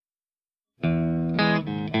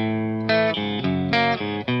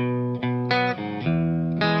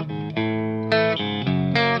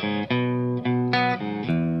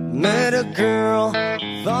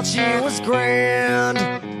thought she was grand.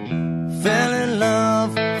 Fell in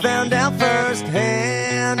love, found out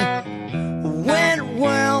firsthand. Went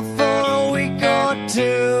well for a week or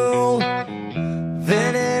two,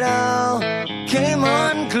 then it all came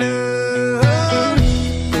unglued.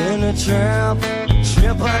 In a trap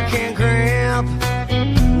I can't grab.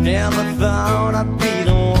 Never thought I'd be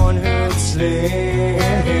the one who'd slip.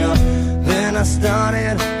 Then I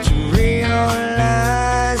started to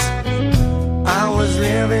realize I was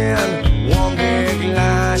living one big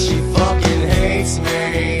lie. She fucking hates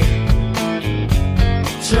me.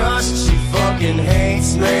 Trust, she fucking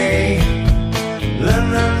hates me.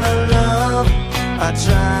 Love, love, love, love. I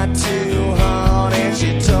tried too hard and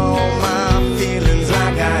she told my feelings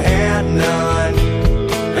like I had none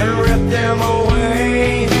and ripped them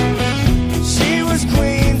away. She was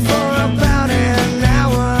queen for about an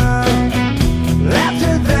hour.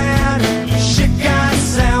 After that, shit got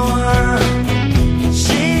sour.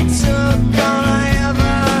 She took all I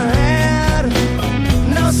ever had.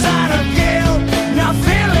 No sign of guilt, no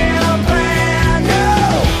feeling bad. No,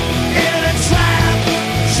 in a trap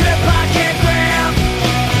I can't grab.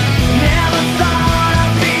 Never thought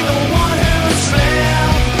I'd be the one who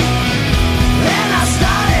slept. Then I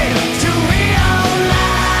started to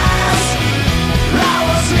realize I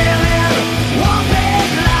was living one big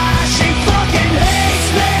lie. She fucking hates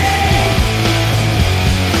me.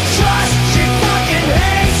 Trust, she fucking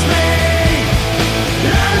hates me.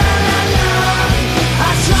 La la la la. I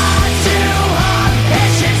tried too hard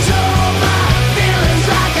and she told my feelings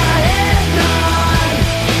like I had none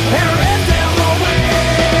and ripped them away.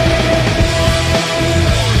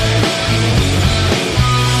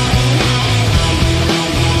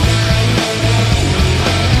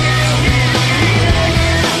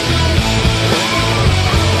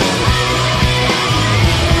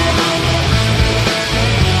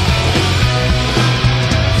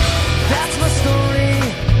 That's my story,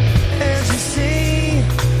 as you see.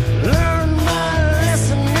 Learned my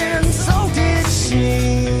lesson and so did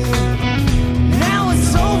she. Now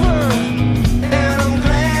it's over and I'm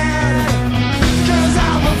glad, 'cause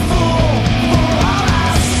I'm a fool for all I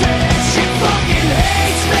said. She fucking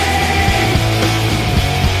hates me.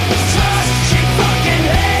 Trust, she fucking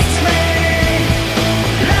hates me.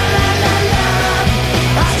 La la la la.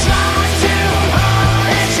 I tried too hard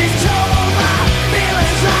and she told my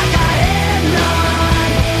feelings like I had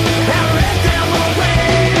none and ripped them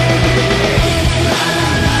away. La la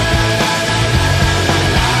la la la la la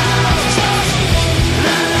la. Trust.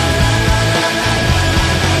 La la la la la la la la.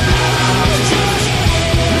 Trust.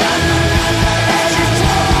 La la la la. And she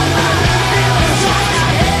told my feelings like I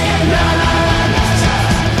had none. La la la la.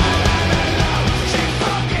 She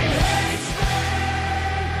fucking hates me.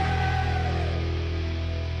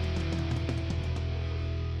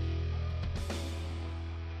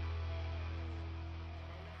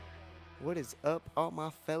 What is up, all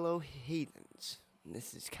my fellow heathens?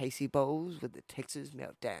 This is Casey Bowles with the Texas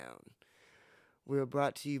Meltdown. We're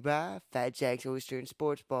brought to you by Fat Jack's Oyster and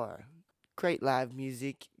Sports Bar. Great live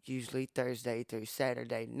music, usually Thursday through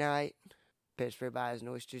Saturday night. Best ribeyes and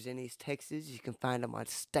oysters in East Texas. You can find them on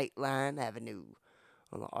State Line Avenue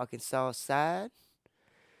on the Arkansas side,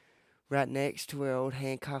 right next to where old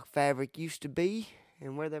Hancock Fabric used to be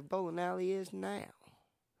and where their bowling alley is now.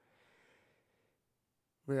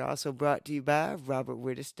 We're also brought to you by Robert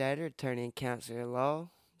Wittestatter, attorney and counselor at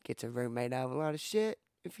law. Gets a roommate out of a lot of shit.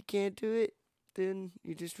 If you can't do it, then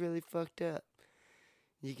you're just really fucked up.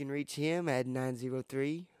 You can reach him at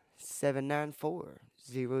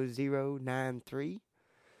 903-794-0093.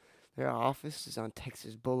 Their office is on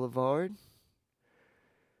Texas Boulevard.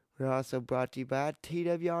 We're also brought to you by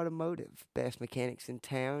TW Automotive, best mechanics in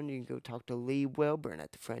town. You can go talk to Lee Welburn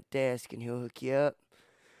at the front desk and he'll hook you up.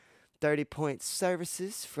 30-point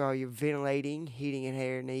services for all your ventilating, heating, and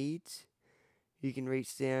hair needs. You can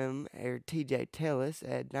reach them or TJ Tellis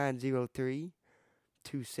at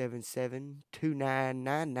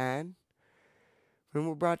 903-277-2999. And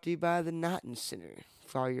we're brought to you by the Knighton Center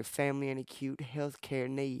for all your family and acute health care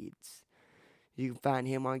needs. You can find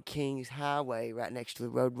him on Kings Highway right next to the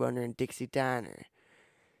Roadrunner and Dixie Diner.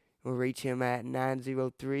 We'll reach him at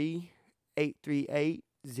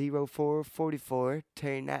 903-838-0444,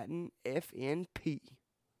 Terry Knighton, FNP.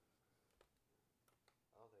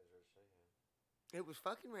 It was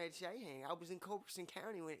fucking Red Shayhang. I was in Culberson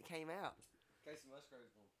County when it came out. Casey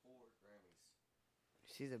Musgrave's won 4 Grammys.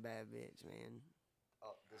 She's a bad bitch, man.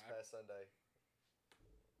 Oh, this past Sunday. I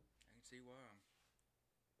can see why.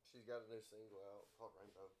 She's got a new single out called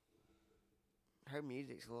Rainbow. Her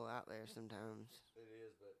music's a little out there sometimes. It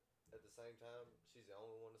is, but at the same time, she's the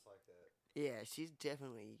only one that's like that. Yeah, she's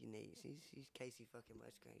definitely unique. She's Casey fucking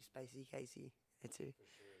Musgrave. Spacey Casey. That's her. For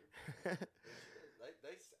sure.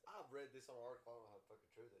 I've read this on an article. I don't know how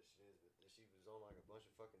fucking true that shit is, but that she was on like a bunch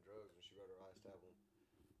of fucking drugs when she wrote her last album,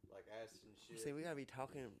 like acid and shit. See, we gotta be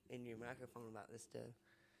talking in your microphone about this stuff.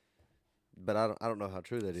 But I don't know how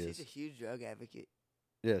true that is. She's a huge drug advocate.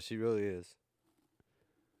 Yeah, she really is.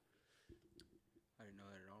 I didn't know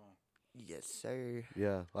that at all. Yes, sir.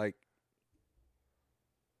 Yeah, like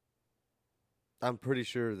I'm pretty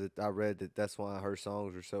sure that I read that that's why her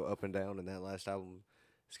songs are so up and down in that last album.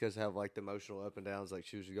 It's because they have like the emotional up and downs like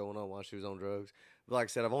she was going on while she was on drugs. But like I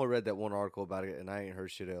said, I've only read that one article about it, and I ain't heard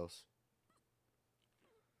shit else.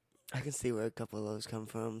 I can see where a couple of those come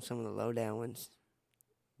from. Some of the low down ones.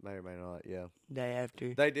 May or may not, yeah. Day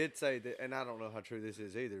after. They did say that, and I don't know how true this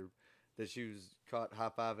is either, that she was caught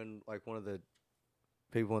high-fiving like one of the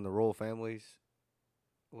people in the royal families,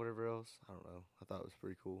 whatever else. I don't know. I thought it was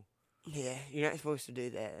pretty cool. Yeah, you're not supposed to do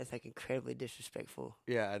that. That's like incredibly disrespectful.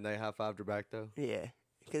 Yeah, and they high-fived her back though. Yeah.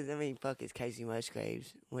 Because, I mean, fuck, it's Casey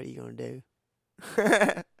Musgraves. What are you going to do?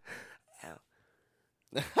 Ow.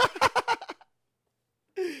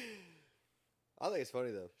 I think it's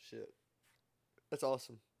funny though. Shit, that's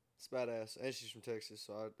awesome. It's badass, and she's from Texas,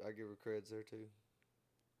 so I give her creds there too.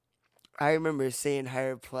 I remember seeing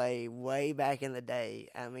her play way back in the day.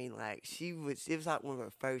 I mean, like, it was like one of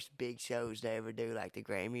her first big shows to ever do, like the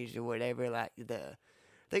Grammys or whatever, like I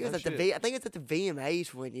think it was I think it's at the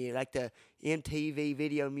VMAs one year, like the MTV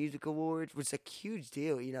Video Music Awards, which is a huge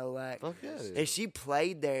deal, you know, like. Fuck yeah, it And is. she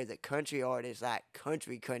played there as a country artist, like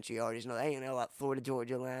country artist. You know, they ain't know like Florida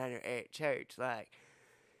Georgia Line or Eric Church. Like,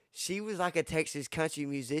 she was like a Texas country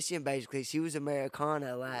musician, basically. She was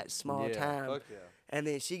Americana, like small Yeah, time. fuck yeah. And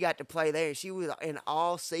then she got to play there. She was in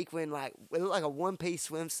all sequin, like it looked like a one-piece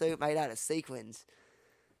swimsuit made out of sequins.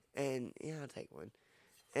 And yeah, I'll take one.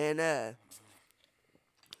 And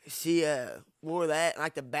she wore that.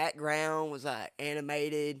 Like the background was like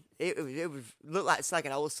animated. It was looked like it's like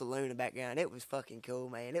an old saloon in the background. It was fucking cool,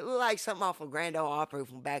 man. It looked like something off of Grand Ole Opry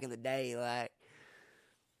from back in the day, like.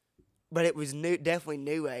 But it was definitely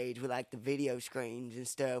new age with like the video screens and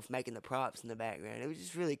stuff, making the props in the background. It was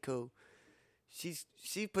just really cool.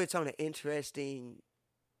 She puts on an interesting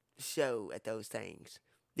show at those things.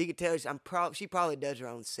 You can tell she probably does her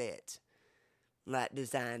own sets, like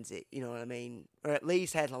designs it. You know what I mean, or at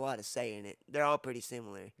least has a lot of say in it. They're all pretty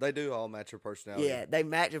similar. They do all match her personality. Yeah, they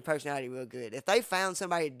match her personality real good. If they found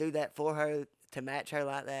somebody to do that for her to match her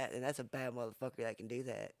like that, then that's a bad motherfucker that can do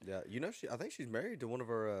that. Yeah, you know, I think she's married to one of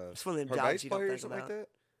her It's one of them her jobs bass you don't players or think something like about. that.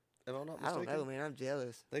 Am I not I mistaken? don't know, man. I'm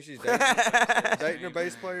jealous. I think she's dating her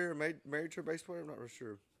bass player, married to her bass player. I'm not real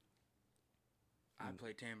sure. I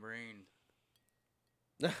play tambourine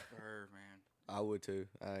for her, man. I would too.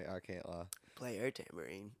 I can't lie. Play her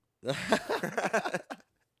tambourine.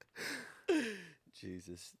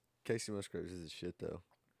 Jesus, Casey Musgraves is a shit though.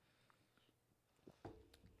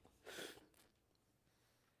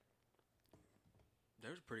 There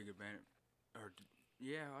was a pretty good band,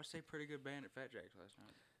 I'd say pretty good band at Fat Jack's last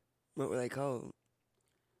night. What were they called?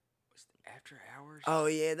 Was it After Hours? Oh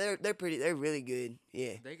yeah, they're really good.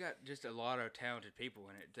 Yeah. They got just a lot of talented people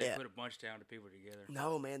in it. They Yeah. put a bunch of talented people together.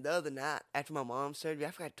 No, man, the other night, after my mom's surgery,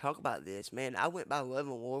 I forgot to talk about this, man. I went by Love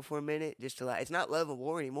and War for a minute, just to it's not Love and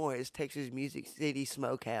War anymore, it's Texas Music City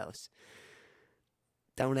Smokehouse.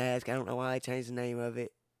 Don't ask, I don't know why they changed the name of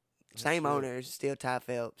it. Same shit. owners, still Ty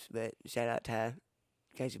Phelps, but shout out Ty.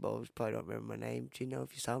 Casey Bowles probably don't remember my name, but you know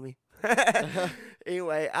if you saw me.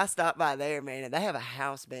 Anyway, I stopped by there, man, and they have a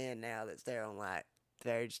house band now that's there on like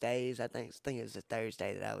Thursdays. I think it was the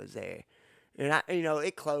Thursday that I was there. And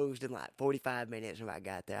it closed in like 45 minutes when I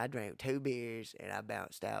got there. I drank 2 beers and I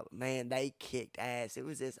bounced out. Man, they kicked ass. It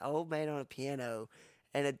was this old man on a piano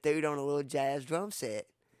and a dude on a little jazz drum set.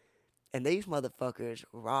 And these motherfuckers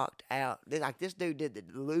rocked out. This dude did the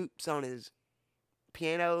loops on his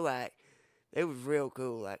piano, like, it was real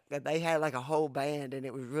cool. Like, they had like a whole band and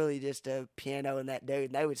it was really just a piano and that dude.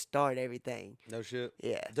 And they would start everything. No shit.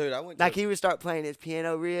 Yeah. Dude, I went Like to, he would start playing his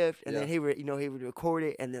piano riff, and Yeah. then he would record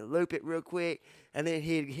it and then loop it real quick, and then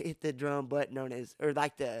he'd hit the drum button or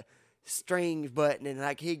like the strings button, and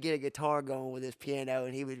like he'd get a guitar going with his piano,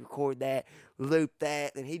 and he would record that, loop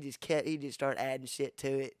that, and he just started adding shit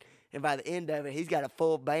to it, and by the end of it, he's got a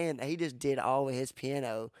full band that he just did all of his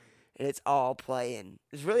piano, and it's all playing.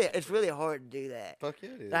 It's really hard to do that. fuck yeah,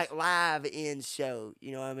 it is. Like live in show,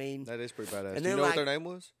 you know what I mean? That is pretty badass. And Do you then, know what like- their name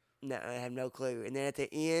was? No, I have no clue. And then at the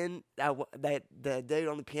end, the dude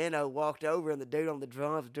on the piano walked over, and the dude on the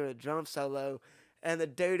drums doing a drum solo, and the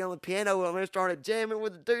dude on the piano started jamming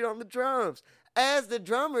with the dude on the drums. as the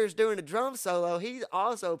drummer's doing a drum solo, he's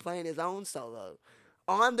also playing his own solo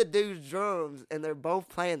on the dude's drums, and they're both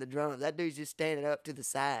playing the drums. That dude's just standing up to the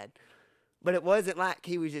side. But it wasn't like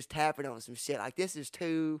he was just tapping on some shit. Like, this is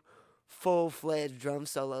 2 full-fledged drum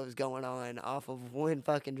solos going on off of one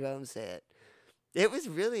fucking drum set. It was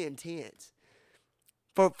really intense.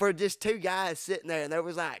 For just 2 guys sitting there, and there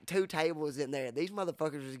was like 2 tables in there. These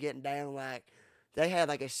motherfuckers was getting down like they had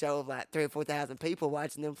like a show of like 3,000 or 4,000 people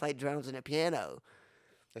watching them play drums and a piano.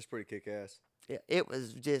 That's pretty kick-ass. Yeah, it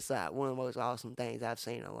was just like one of the most awesome things I've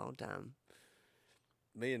seen in a long time.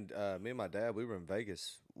 Me and my dad, we were in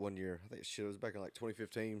Vegas one year. I think it was back in like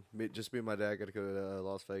 2015. Just me and my dad got to go to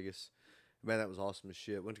Las Vegas. Man, that was awesome as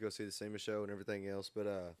shit. Went to go see the SEMA show and everything else.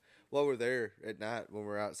 But while we're there at night, when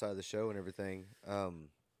we're outside the show and everything,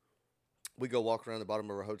 we go walk around the bottom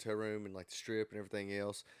of our hotel room and like the strip and everything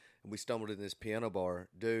else. And we stumbled in this piano bar,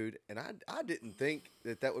 dude. And I didn't think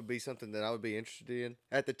that would be something that I would be interested in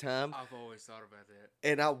at the time. I've always thought about that.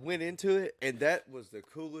 And I went into it, and that was the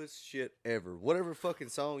coolest shit ever. Whatever fucking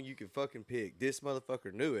song you could fucking pick, this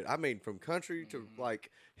motherfucker knew it. I mean, from country to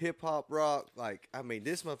like hip hop, rock. Like, I mean,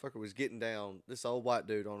 this motherfucker was getting down. This old white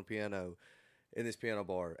dude on a piano in this piano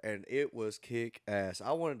bar, and it was kick ass.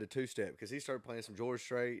 I wanted to 2-step because he started playing some George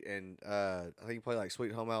Strait, and I think he played like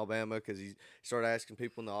Sweet Home Alabama because he started asking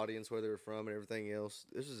people in the audience where they were from and everything else.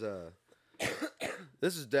 This is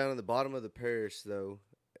this is down in the bottom of the Paris though.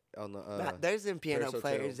 On the there's them piano Paris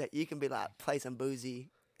players Hotel. that you can be like play some boozy,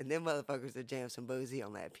 and them motherfuckers that jam some boozy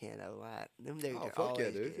on that piano. Like them dudes Oh are fuck yeah,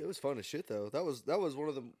 always dude! good. It was fun as shit though. That was one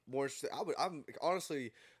of the more interesting. I'm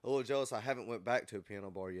honestly a little jealous. I haven't went back to a piano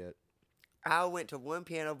bar yet. I went to one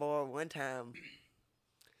piano bar one time.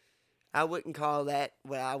 I wouldn't call that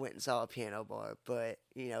well. I went and saw a piano bar, but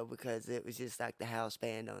you know, because it was just like the house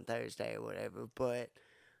band on Thursday or whatever. But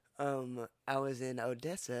I was in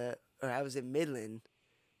Odessa, or I was in Midland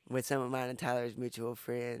with some of mine and Tyler's mutual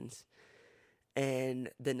friends. And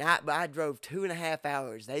the night, but I drove 2.5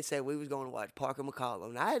 hours. They said we was going to watch Parker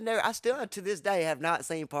McCollum. And I still to this day have not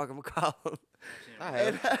seen Parker McCollum. I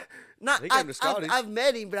have. And, not, He came to Scotty's. I've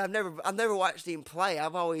met him, but I've never watched him play.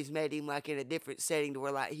 I've always met him like in a different setting to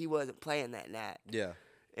where like he wasn't playing that night. Yeah.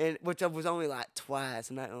 And which I was only like twice.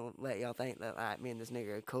 I'm not gonna let y'all think that like me and this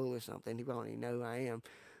nigga are cool or something. He probably know who I am.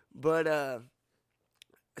 But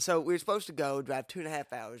so we were supposed to go drive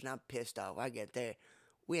 2.5 hours, and I'm pissed off. I get there,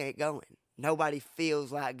 we ain't going. Nobody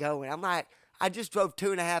feels like going. I'm like, I just drove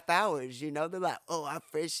 2.5 hours. You know, they're like, oh, our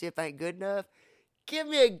friendship ain't good enough. Give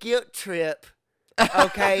me a guilt trip.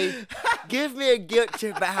 Okay, give me a guilt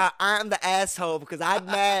trip about how I'm the asshole because I'm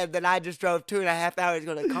mad that I just drove 2.5 hours to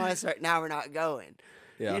go to a concert. Now we're not going.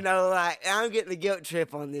 Yeah. You know, like I'm getting the guilt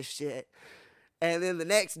trip on this shit. And then the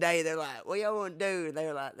next day they're like, "What y'all want to do?" And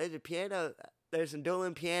they're like, "There's a piano. There's some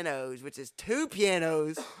dueling pianos, which is 2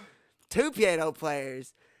 pianos, 2 piano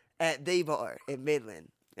players at the bar in Midland."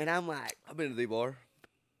 And I'm like, I've been to the bar.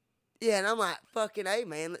 yeah, and I'm like, fucking A,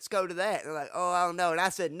 man, let's go to that. And they're like, oh, I don't know. And I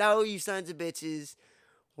said, no, you sons of bitches.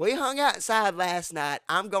 We hung outside last night.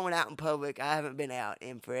 I'm going out in public. I haven't been out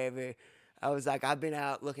in forever. I was like, I've been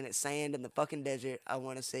out looking at sand in the fucking desert. I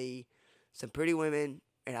want to see some pretty women,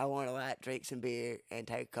 and I want to like drink some beer and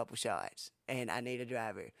take a couple shots. And I need a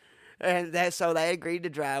driver. And so they agreed to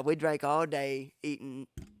drive. We drank all day, eating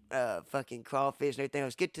fucking crawfish and everything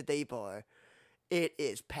else. Get to the bar. It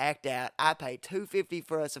is packed out. I paid $2.50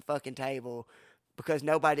 for us a fucking table because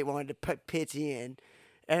nobody wanted to pitch in.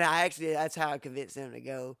 And that's how I convinced them to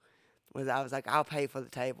go. I was like, I'll pay for the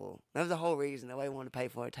table. That was the whole reason that they wanted to pay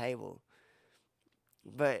for a table.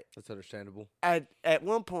 But That's understandable. at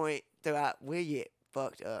one point, throughout, we get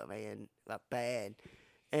fucked up, man, like bad.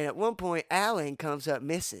 And at one point, Alan comes up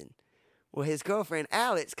missing. Well, his girlfriend,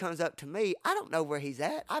 Alex, comes up to me. I don't know where he's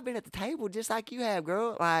at. I've been at the table just like you have,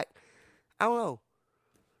 girl. Like, I don't know.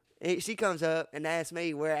 And she comes up and asks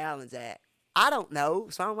me where Alan's at. I don't know.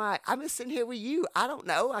 So I'm like, I'm just sitting here with you. I don't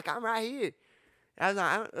know. Like, I'm right here. I was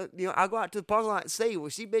like, I'll go out to the parking lot and see. Well,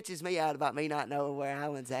 she bitches me out about me not knowing where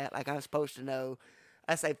Alan's at. Like, I'm supposed to know.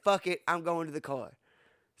 I say, fuck it. I'm going to the car.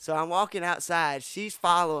 So I'm walking outside. She's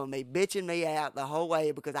following me, bitching me out the whole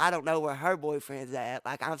way because I don't know where her boyfriend's at.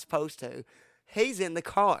 Like, I'm supposed to. He's in the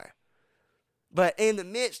car. But in the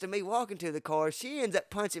midst of me walking to the car, she ends up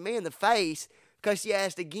punching me in the face because she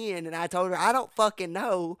asked again, and I told her, I don't fucking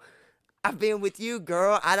know. I've been with you,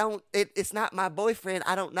 girl. It's not my boyfriend.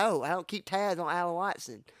 I don't know. I don't keep tabs on Alan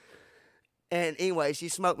Watson. And anyway, she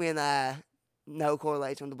smoked me in the eye. No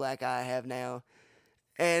correlation with the black eye I have now.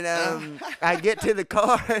 And I get to the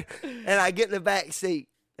car, and I get in the back seat,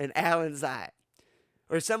 and Alan's like,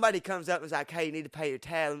 or somebody comes up and is like, hey, you need to pay your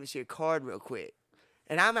tab. Let me see your card real quick.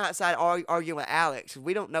 And I'm outside arguing with Alex.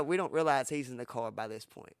 We don't realize he's in the car by this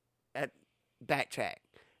point. Backtrack.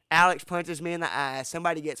 Alex punches me in the eye.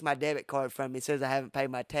 Somebody gets my debit card from me, says I haven't paid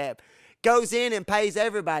my tab. Goes in and pays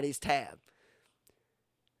everybody's tab.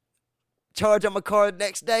 Charge on my card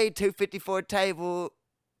next day, $2.54 table,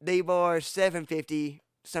 D-bar, $7.50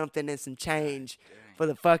 something and some change for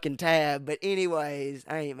the fucking tab. But anyways,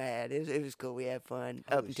 I ain't mad. It was cool. We had fun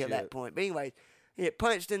up until that point. But anyways, get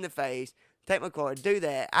punched in the face. Take my card, do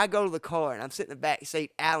that. I go to the car and I'm sitting in the back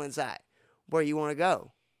seat. Alan's like, where you want to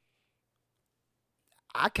go?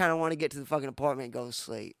 I kind of want to get to the fucking apartment and go to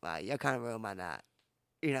sleep. Like, y'all kind of ruined my night.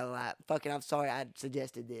 You know, like, fucking, I'm sorry I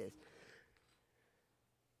suggested this.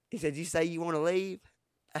 He said, you say you want to leave?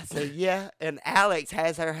 I said, yeah. And Alex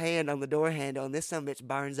has her hand on the door handle, and this sumbitch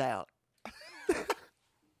burns out.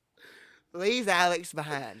 Leaves Alex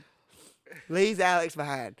behind.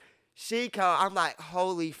 She called. I'm like,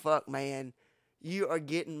 holy fuck, man. You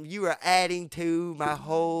are adding to my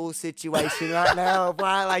whole situation right now,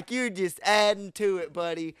 Brian. Like, you're just adding to it,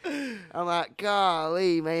 buddy. I'm like,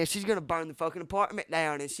 golly, man. She's going to burn the fucking apartment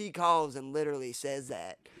down. And she calls and literally says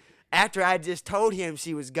that. After I just told him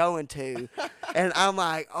she was going to. And I'm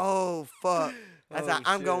like, oh, fuck. I was like,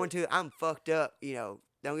 I'm fucked up. You know,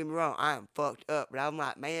 don't get me wrong. I am fucked up. But I'm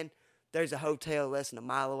like, man, there's a hotel less than a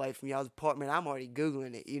mile away from y'all's apartment. I'm already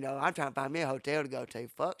Googling it. You know, I'm trying to find me a hotel to go to.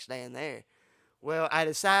 Fuck staying there. Well, I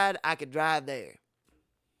decided I could drive there.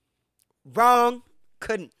 Wrong.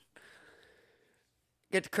 Couldn't.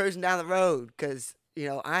 Get to cruising down the road because, you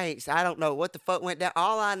know, I don't know what the fuck went down.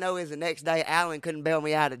 All I know is the next day Alan couldn't bail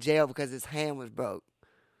me out of jail because his hand was broke.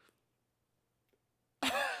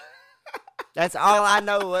 That's all I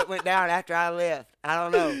know what went down after I left. I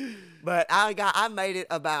don't know. But I made it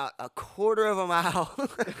about a quarter of a mile.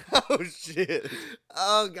 Oh, shit.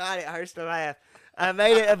 Oh, God, it hurts to laugh. I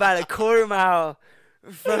made it about a quarter mile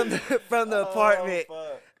from the apartment,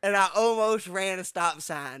 and I almost ran a stop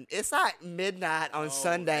sign. It's like midnight on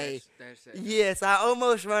Sunday. That's Yes, I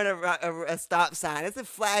almost ran a stop sign. It's a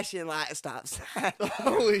flashing light stop sign.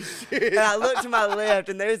 Holy shit. And I look to my left,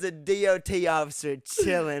 and there's a DOT officer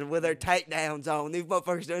chilling with her takedowns on. These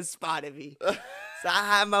motherfuckers done spotted me. So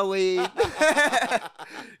I hide my weed.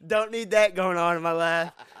 Don't need that going on in my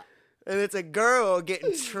life. And it's a girl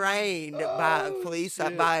getting trained by a police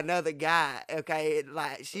by another guy. Okay,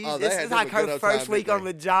 like this is like her first week on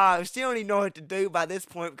the job. She don't even know what to do by this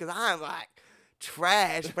point because I'm like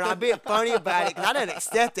trash. But I'm being funny about it because I didn't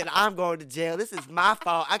accept it. I'm going to jail. This is my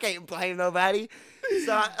fault. I can't blame nobody.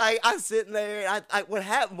 So I'm sitting there. And what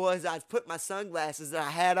happened was I put my sunglasses that I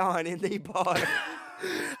had on in the bar.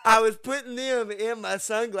 I was putting them in my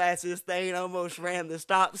sunglasses thing and almost ran the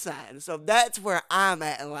stop sign. So that's where I'm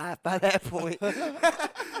at in life by that point. And,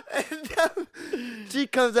 she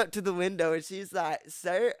comes up to the window and she's like,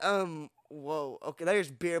 sir, whoa, okay, there's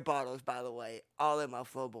beer bottles, by the way, all in my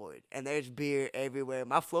floorboard. And there's beer everywhere.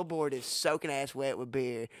 My floorboard is soaking ass wet with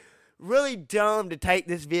beer. Really dumb to take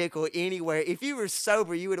this vehicle anywhere. If you were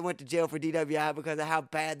sober, you would have went to jail for DWI because of how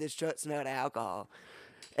bad this truck smelled of alcohol.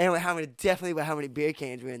 And how many beer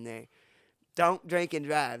cans were in there. Don't drink and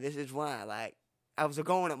drive. This is why. Like, I was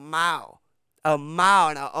going a mile, and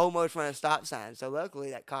I almost ran a stop sign. So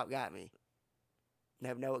luckily, that cop got me.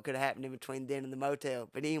 Never know what could have happened in between then and the motel.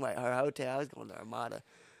 But anyway, her hotel, I was going to Armada.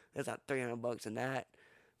 That's like $300 a night.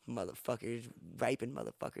 Motherfuckers raping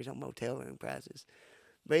motherfuckers on motel room prices.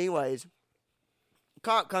 But anyways,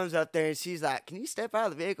 cop comes up there and she's like, can you step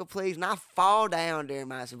out of the vehicle, please? And I fall down during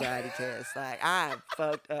my sobriety test. Like, I'm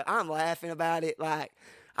fucked up. I'm laughing about it. Like,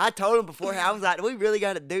 I told them before, I was like, do we really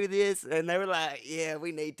got to do this? And they were like, yeah,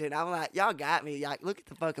 we need to. And I'm like, y'all got me. Like, look at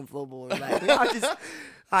the fucking floorboard.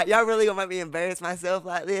 Like, y'all really going to make me embarrass myself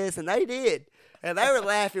like this? And they did. And they were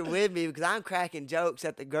laughing with me because I'm cracking jokes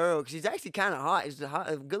at the girl. Cause she's actually kind of hot. She's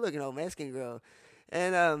a good-looking old Mexican girl.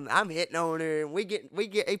 And I'm hitting on her, and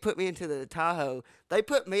they put me into the Tahoe. They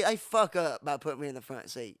fuck up by putting me in the front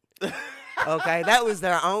seat. Okay, that was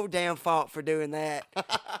their own damn fault for doing that.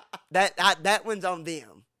 That one's on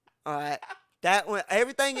them. All right, that one.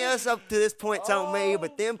 Everything else up to this point's on me,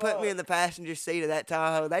 but them put me in the passenger seat of that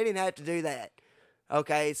Tahoe. They didn't have to do that.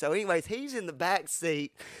 Okay, so anyways, he's in the back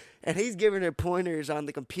seat. And he's giving her pointers on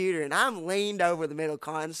the computer, and I'm leaned over the middle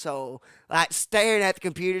console, like staring at the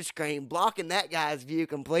computer screen, blocking that guy's view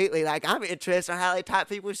completely. Like, I'm interested in how they type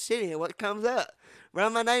people's shit in, what comes up.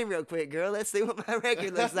 Run my name real quick, girl. Let's see what my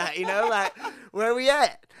record looks like, you know? Like, where we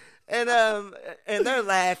at? And they're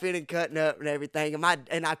laughing and cutting up and everything.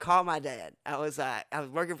 And I called my dad. I was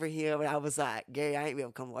working for him, and I was like, Gary, I ain't be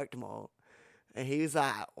able to come to work tomorrow. And he was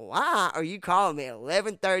like, why are you calling me at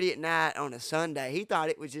 11:30 at night on a Sunday? He thought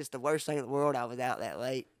it was just the worst thing in the world I was out that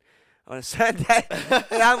late on a Sunday.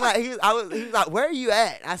 And I'm like, he was like, where are you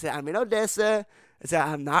at? I said, I'm in Odessa. I said,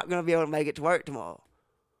 I'm not going to be able to make it to work tomorrow.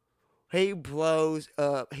 He blows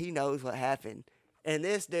up. He knows what happened. And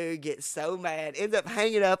this dude gets so mad, ends up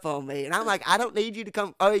hanging up on me. And I'm like, I don't need you to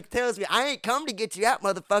come. Oh, he tells me, I ain't come to get you out,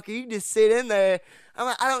 motherfucker. You just sit in there. I'm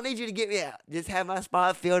like, I don't need you to get me out. Just have my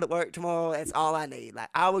spot filled at work tomorrow. That's all I need. Like,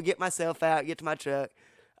 I will get myself out, get to my truck.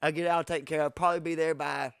 I'll get it all taken care of. Probably be there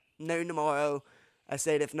by noon tomorrow. I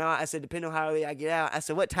said, if not, I said, depending on how early I get out. I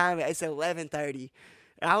said, what time? I said, 11:30.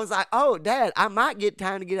 And I was like, oh, Dad, I might get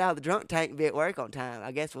time to get out of the drunk tank and be at work on time.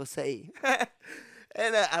 I guess we'll see.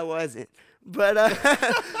 And I wasn't. But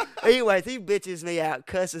anyways, he bitches me out,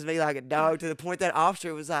 cusses me like a dog to the point that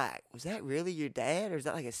officer was like, was that really your dad or is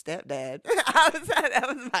that like a stepdad? I was like,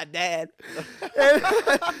 that was my dad. And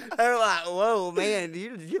they were like, whoa, man,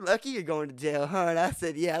 you're lucky you're going to jail, huh? And I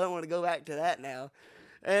said, yeah, I don't want to go back to that now.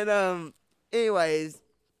 And anyways,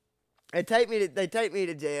 they take me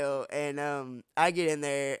to jail, and I get in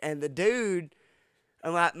there, and the dude,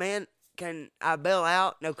 I'm like, man, can I bail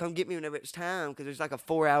out? No, come get me whenever it's time, because there's like a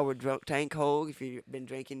 4-hour drunk tank hold. If you've been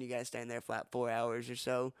drinking, you got to stay in there for like 4 hours or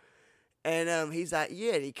so. And he's like,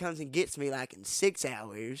 yeah, he comes and gets me like in 6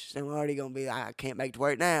 hours. So I'm already going to be like, I can't make it to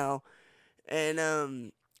work now.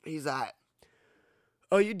 And he's like,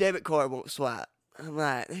 oh, your debit card won't swipe. I'm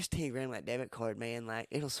like, there's 10 grand on that debit card, man. Like,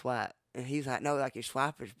 it'll swipe. And he's like, no, like your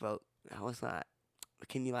swiper's broke. I was like,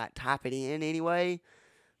 can you like type it in anyway?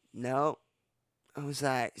 No. I was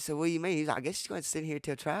like, so what do you mean? He's like, I guess you're going to sit here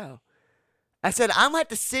till trial. I said, I'm going to have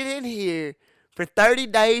to sit in here for 30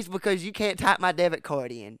 days because you can't type my debit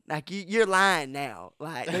card in. Like, you're lying now.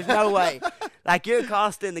 Like, there's no way. Like, you're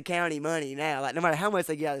costing the county money now. Like, no matter how much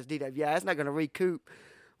they get out of this DWI, that's not going to recoup.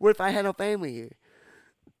 What if I had no family here?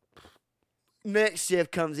 Next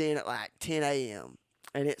shift comes in at like 10 a.m.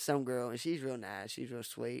 And it's some girl, and she's real nice. She's real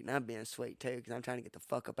sweet. And I'm being sweet, too, because I'm trying to get the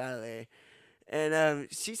fuck up out of there. And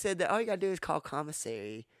she said that all you got to do is call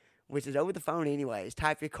commissary, which is over the phone anyways.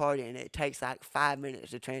 Type your card in. It takes like 5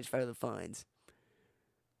 minutes to transfer the funds.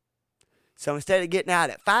 So instead of getting out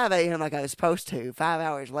at 5 a.m. like I was supposed to, 5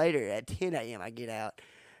 hours later at 10 a.m. I get out.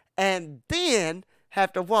 And then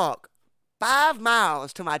have to walk 5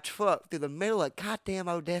 miles to my truck through the middle of goddamn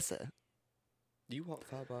Odessa. You walk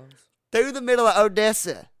 5 miles? Through the middle of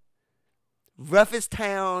Odessa. Roughest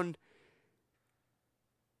town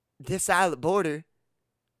this side of the border.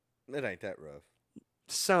 It ain't that rough.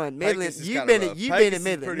 Son, Midland. Pecos is You've kinda been rough. in Pecos is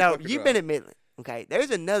Midland. pretty No, fucking you've been rough. in Midland. Okay,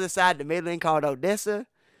 there's another side to Midland called Odessa,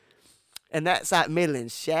 and that side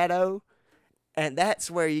Midland's Shadow, and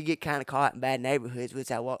that's where you get kind of caught in bad neighborhoods,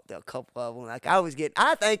 which I walked through a couple of them. Like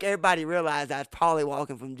I think everybody realized I was probably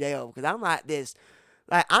walking from jail because I'm like this.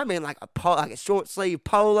 Like, I'm in like a short sleeve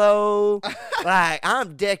polo. Like,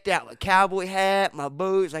 I'm decked out with cowboy hat, my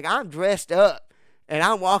boots. Like, I'm dressed up. And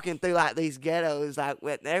I'm walking through like these ghettos, like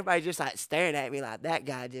with everybody just like staring at me like that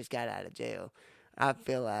guy just got out of jail. I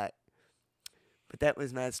feel like. But that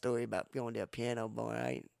was my story about going to a piano bar.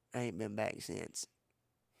 I ain't been back since.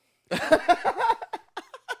 It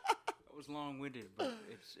was long-winded, but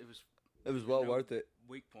It was well no worth it.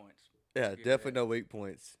 Weak points. Yeah, Good definitely bad. no weak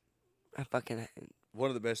points. I fucking. One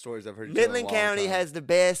of the best stories I've heard you tell in a Midland long County time. has the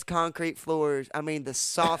best concrete floors. I mean, the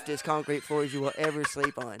softest concrete floors you will ever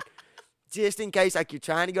sleep on. Just in case, like, you're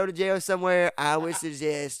trying to go to jail somewhere, I would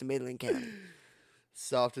suggest Midland County.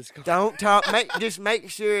 softest. Don't talk. Just make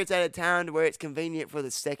sure it's at a time to where it's convenient for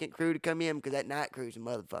the second crew to come in, because that night crew's a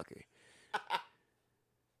motherfucker.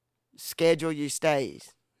 Schedule your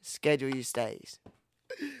stays. Schedule your stays.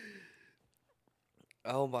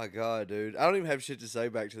 Oh my god, dude! I don't even have shit to say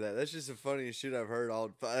back to that. That's just the funniest shit I've heard all.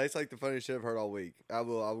 That's like the funniest shit I've heard all week. I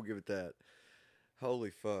will give it that. Holy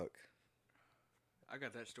fuck! I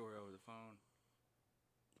got that story over the phone.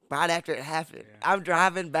 Right after it happened, Yeah. I'm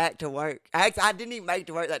driving back to work. I didn't even make it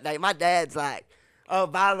to work that day. My dad's like, "Oh,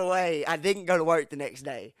 by the way, I didn't go to work the next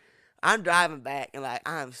day." I'm driving back and like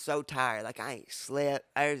I'm so tired. Like I ain't slept.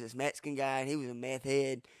 There's this Mexican guy and he was a meth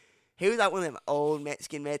head. He was like one of them old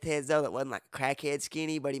Mexican meth heads though that wasn't like a crackhead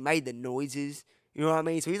skinny, but he made the noises. You know what I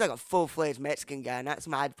mean? So he's like a full-fledged Mexican guy. Not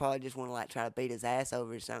somebody I'd probably just want to like try to beat his ass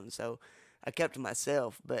over or something. So I kept to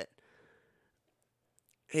myself. But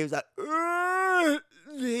he was like, "Ugh!"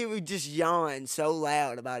 He would just yawn so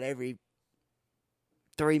loud about every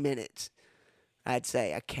 3 minutes. I'd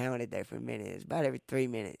say I counted there for a minute. It was about every 3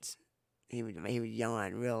 minutes. He would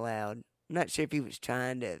yawn real loud. I'm not sure if he was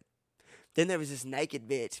trying to. Then there was this naked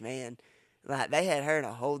bitch, man. Like, they had her in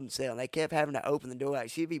a holding cell, and they kept having to open the door. Like,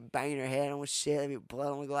 she'd be banging her head on shit. There'd be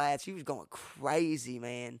blood on the glass. She was going crazy,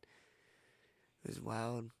 man. It was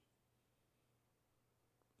wild.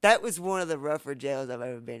 That was one of the rougher jails I've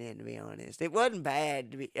ever been in, to be honest. It wasn't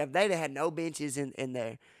bad. If they'd had no benches in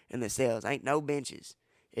the cells, ain't no benches.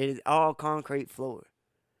 It is all concrete floor.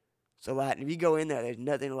 So, like, if you go in there, there's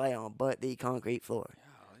nothing to lay on but the concrete floor.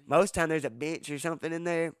 Most time there's a bench or something in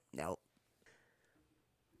there. No.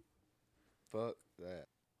 Fuck that.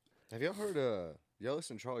 Have y'all heard, y'all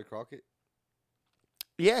listen to Charlie Crockett?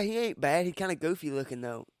 Yeah, he ain't bad. He kind of goofy looking,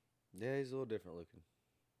 though. Yeah, he's a little different looking.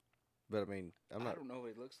 But, I mean, I don't know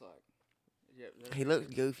what he looks like. Yeah, He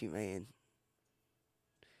looks goofy, man.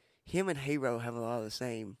 Him and Hero have a lot of the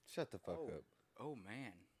same. Shut the fuck up. Oh,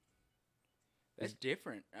 man. That's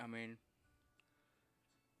different. I mean,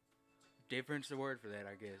 different's the word for that,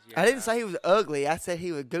 I guess. Yeah, I didn't say he was ugly. I said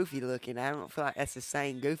he was goofy looking. I don't feel like that's the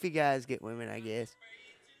same. Goofy guys get women, I guess.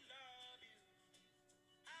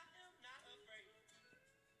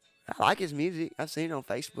 I like his music. I've seen it on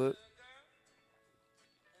Facebook.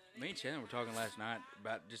 Me and Chandler were talking last night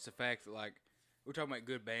about just the fact that, like, we're talking about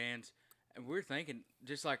good bands, and we're thinking,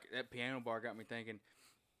 just like that piano bar got me thinking,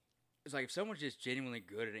 it's like if someone's just genuinely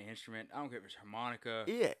good at an instrument, I don't care if it's harmonica,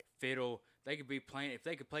 Yeah. fiddle, they could be playing, if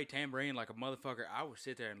they could play tambourine like a motherfucker, I would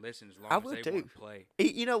sit there and listen as long I as would they want too. to play.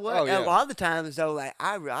 You know what? Oh, yeah. A lot of the times, though, like,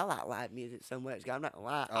 I like live music so much. I'm not gonna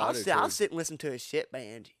lie. Oh, I do I'll too. sit and listen to a shit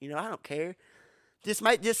band. You know, I don't care.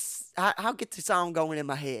 I'll get the song going in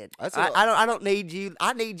my head. That's I don't need you.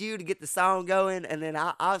 I need you to get the song going, and then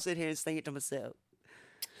I'll sit here and sing it to myself.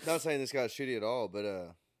 Not saying this guy's shitty at all, but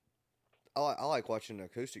I like watching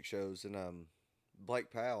acoustic shows. And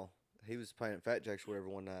Blake Powell, he was playing at Fat Jack's or whatever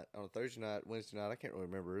one night on a Thursday night, Wednesday night. I can't really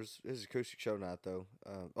remember. It was acoustic show night though.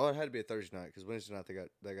 It had to be a Thursday night because Wednesday night they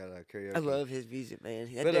got a karaoke. I love his music,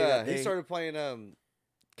 man. That But dude right he there. started playing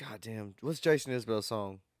goddamn, what's Jason Isbell's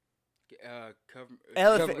song? Elephant.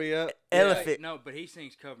 Cover Me Up. Elephant. No, but he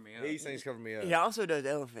sings "Cover Me Up." He sings Cover Me Up. He also does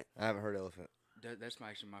Elephant. I haven't heard Elephant. That's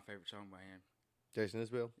actually my favorite song by him. Jason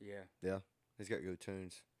Isbell. Yeah, Yeah, he's got good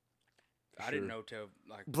tunes. I didn't know till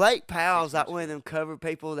like Blake Powell's 6 like months one of ago. them cover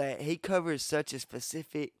people that he covers such a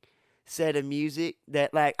specific set of music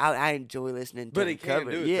that like I enjoy listening to But him he can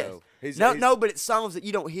cover. do it Yes. though. He's, No, but it's songs that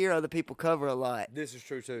you don't hear other people cover a lot. This is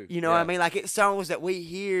true too. You know what I mean? Like it's songs that we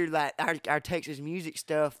hear, like our Texas music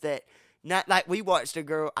stuff that not like we watched a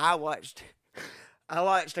girl. I watched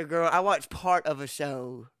part of a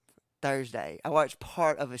show Thursday.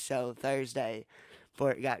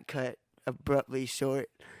 Before it got cut abruptly short.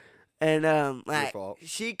 And like fault.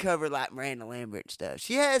 she covered like Miranda Lambert and stuff.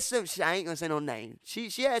 She has some. I ain't gonna say no names. She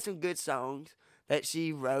had some good songs that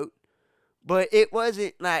she wrote, but it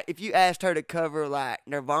wasn't like if you asked her to cover like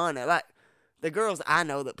Nirvana, like the girls I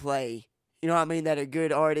know that play, you know what I mean, that are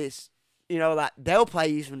good artists. You know, like they'll play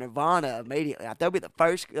you some Nirvana immediately. Like, they'll be the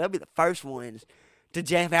first ones to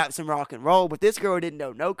jam out some rock and roll. But this girl didn't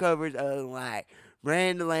know no covers other than like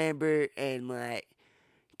Miranda Lambert and like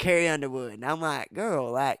Carrie Underwood. And I'm like, girl,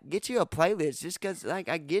 like, get you a playlist just because, like,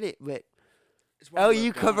 I get it. But, It's why I love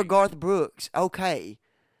you cover Donnie. Garth Brooks. Okay.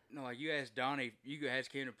 No, like you asked Donnie, you could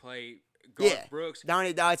ask him to play Garth Yeah. Brooks.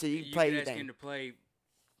 Donnie Dodson, you You can play could ask him anything. to play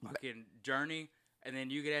fucking Journey, and then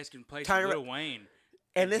you could ask him to play Turn some ar- Lil Wayne.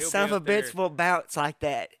 And this he'll be son of a up there. bitch will bounce like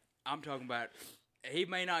that. I'm talking about. He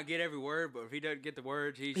may not get every word, but if he doesn't get the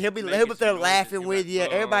words, He'll be making there some noises. laughing He'll be with like, you.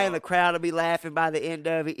 Everybody in the "Oh." crowd will be laughing by the end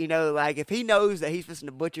of it. You know, like if he knows that he's supposed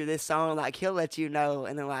to butcher this song, like he'll let you know,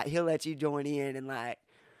 and then like he'll let you join in, and like,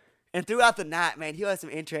 and throughout the night, man, he'll have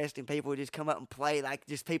some interesting people just come up and play, like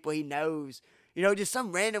just people he knows. You know, just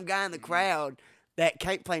some random guy in the crowd that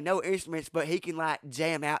can't play no instruments, but he can like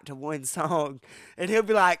jam out to one song, and he'll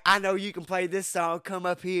be like, "I know you can play this song. Come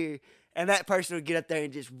up here." And that person will get up there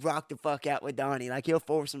and just rock the fuck out with Donnie. Like, he'll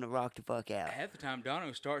force him to rock the fuck out. Half the time, Donnie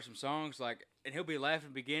will start some songs like, and he'll be laughing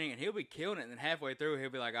at the beginning, and he'll be killing it, and then halfway through, he'll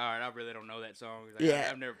be like, "All right, I really don't know that song. He's like, Yeah.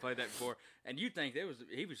 I've never played that before." And you think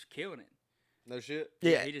he was killing it. No shit.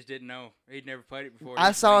 Yeah. He just didn't know. He'd never played it before. I He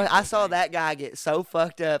just played the whole saw thing. that guy get so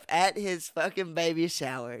fucked up at his fucking baby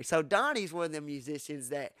shower. So Donnie's one of them musicians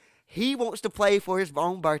that he wants to play for his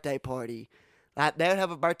own birthday party. Like they'll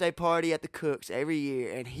have a birthday party at the Cooks every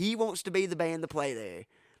year, and he wants to be the band to play there.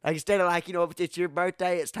 Like instead of like, you know, if it's your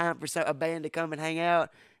birthday, it's time for a band to come and hang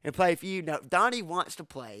out and play for you. No, Donnie wants to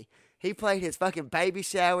play. He played his fucking baby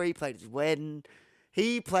shower. He played his wedding.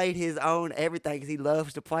 He played his own everything because he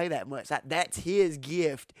loves to play that much. Like, that's his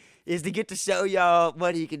gift, is to get to show y'all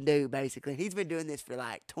what he can do, basically. And he's been doing this for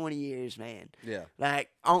like 20 years, man. Yeah.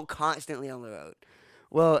 Like, constantly on the road.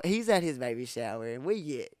 Well, he's at his baby shower, and we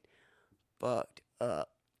get fucked up.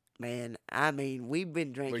 man. I mean, we've been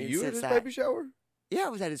Were drinking you at since his I. baby shower? Yeah, I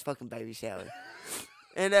was at his fucking baby shower.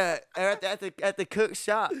 And at the cook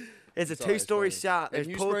shop, it's a Sorry, 2-story sorry. shop. In There's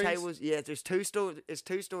New pool Springs? tables. Yeah, there's 2 stories. It's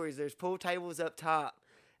 2 stories. There's pool tables up top,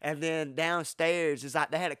 and then downstairs is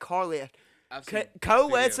like they had a car lift. I've seen Cole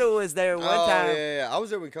videos. Wetzel was there one Oh time. yeah. I was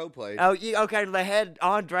there when Cole played. Oh, okay. They had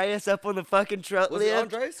Andreas up on the fucking truck Was it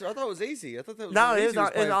lift. Andres? I thought it was Easy. I thought that was No, Easy it was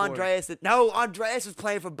playing for him. Andreas. No, Andreas was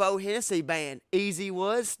playing for Bo Hennessy band. Easy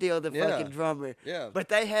was still the Yeah. fucking drummer. Yeah. But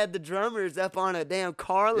they had the drummers up on a damn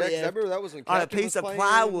car Yeah, 'cause I lift remember that was when on a Captain piece was of playing.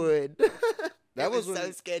 plywood. That It was so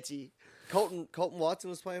when- sketchy. Colton Watson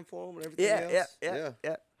was playing for him and everything Yeah, else.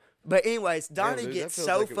 yeah. But anyways, Donnie dude, that gets feels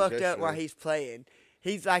so like it was fucked up while yesterday. he's playing.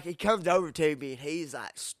 He's like, he comes over to me and he's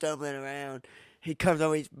like stumbling around. He comes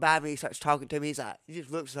over, he's by me, he starts talking to me. He's like, he just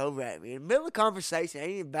looks over at me. In the middle of the conversation, ain't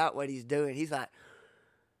even about what he's doing. He's like,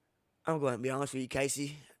 I'm going to be honest with you,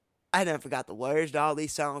 Casey. I never forgot the words to all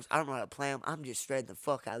these songs. I don't know how to play them. I'm just shredding the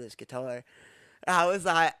fuck out of this guitar. I was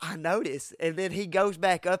like, I noticed. And then he goes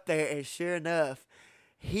back up there, and sure enough,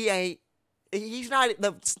 he's not,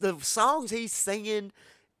 the songs he's singing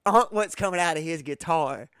aren't what's coming out of his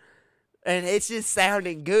guitar. And it's just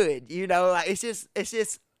sounding good, you know, like it's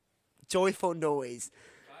just joyful noise.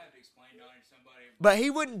 If I had to explain Donnie to somebody, But he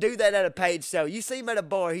wouldn't do that at a Page show. You see him at a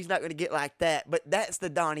bar, he's not going to get like that. But that's the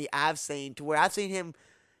Donnie I've seen, to where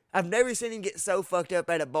I've never seen him get so fucked up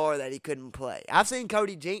at a bar that he couldn't play. I've seen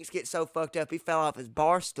Cody Jinks get so fucked up he fell off his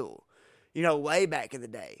bar stool, you know, way back in the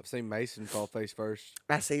day. I've seen Mason fall face first.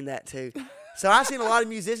 I've seen that too. So I've seen a lot of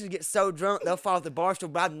musicians get so drunk they'll fall off the bar stool,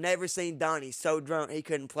 but I've never seen Donnie so drunk he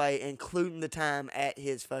couldn't play, including the time at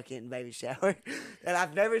his fucking baby shower. And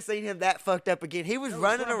I've never seen him that fucked up again. He was No,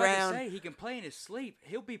 running that's what I'm about around. to say. He can play in his sleep.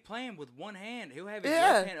 He'll be playing with one hand. He'll have his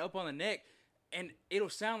Yeah. left hand up on the neck, and it'll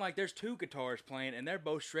sound like there's 2 guitars playing, and they're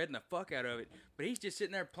both shredding the fuck out of it. But he's just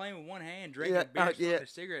sitting there playing with one hand, drinking Yeah, a beer, smoking yeah. a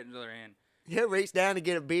cigarette in the other hand. He'll reach down to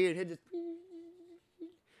get a beer and he'll just.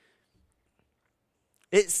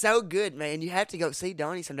 It's so good, man. You have to go see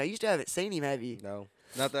Donnie someday. You still haven't seen him, have you? No,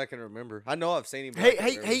 not that I can remember. I know I've seen him. but I He can't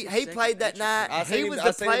he remember. he, he Second played that picture. night. I seen He him, was I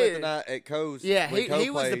the seen him at player. the night at Coe's. Yeah, when he Coe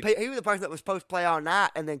was played. he was the person that was supposed to play all night,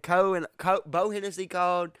 and then Bo Hennessy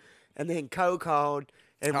called, and then Cole called,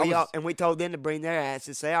 and we told them to bring their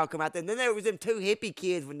asses, so they all come out there. And then there was them 2 hippie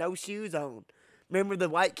kids with no shoes on. Remember the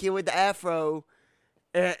white kid with the afro?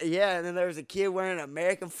 Yeah, and then there was a kid wearing an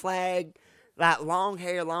American flag, like long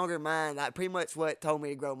hair, longer than mine. Like pretty much what told me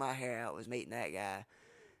to grow my hair out was meeting that guy.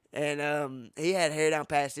 And he had hair down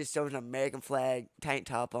past his shoulders, an American flag tank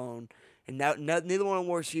top on. And neither one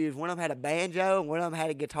wore shoes. One of them had a banjo, and one of them had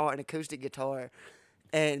a guitar, an acoustic guitar.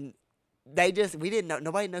 And we didn't know,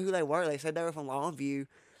 nobody knew who they were. They said they were from Longview.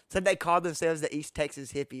 Said they called themselves the East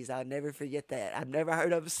Texas Hippies. I'll never forget that. I've never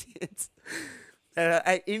heard of them since.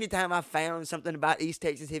 Anytime I found something about East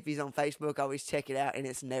Texas Hippies on Facebook, I always check it out, and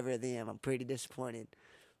it's never them. I'm pretty disappointed.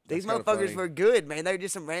 These That's kinda motherfuckers funny. were good, man. They were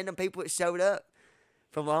just some random people that showed up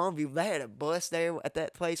from Longview. They had a bus there at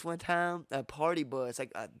that place one time, a party bus,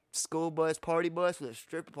 like a school bus, party bus with a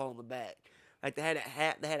stripper pole on the back. Like they had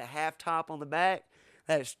a half top on the back.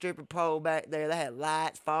 They had a stripper pole back there. They had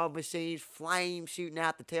lights, fog machines, flames shooting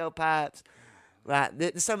out the tailpipes. Like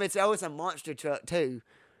it's a monster truck too.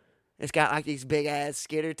 It's got like these big ass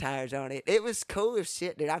skidder tires on it. It was cool as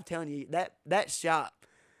shit, dude. I'm telling you, that shop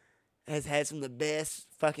has had some of the best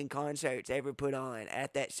fucking concerts ever put on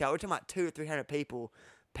at that shop. We're talking about 200 or 300 people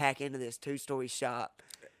pack into this 2-story shop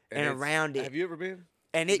and it's- around it, Have you ever been?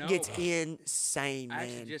 and it No. gets insane, I man.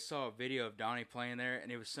 actually just saw a video of Donnie playing there,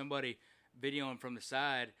 and it was somebody videoing from the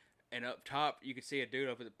side, and up top you could see a dude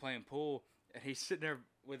up at the playing pool, and he's sitting there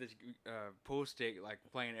with his pool stick, like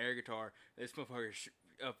playing air guitar. This motherfucker's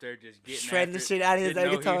up there just getting Shredding the after it. shit out of his Didn't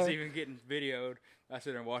air know guitar. He was even getting videoed. I sat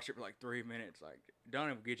there and watched it for like 3 minutes. Like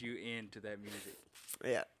Donnie will get you into that music.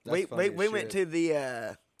 Yeah, That's funny we as went shit. to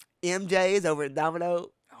the MJ's over at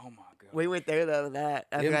Domino. Oh my god. We went there the other night.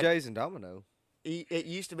 I forgot- MJ's and Domino. It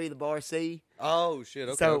used to be the Bar C. Oh shit!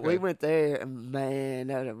 Okay. So okay. we went there, and man,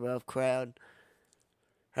 that was a rough crowd.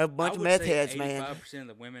 A bunch I of would meth say heads, man. 85% of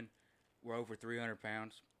the women were over 300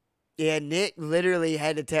 pounds. Yeah, Nick literally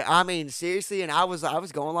had to tell. I mean, seriously, and I was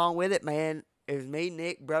going along with it, man. It was me,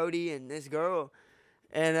 Nick, Brody, and this girl,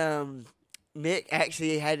 and Nick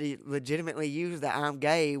actually had to legitimately use the "I'm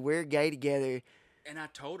gay, we're gay together." And I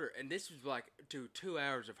told her, and this was like 2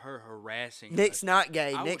 hours of her harassing Nick's us. not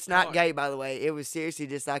gay. I Nick's would not call it- gay, by the way. It was seriously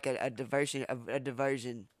just like a diversion,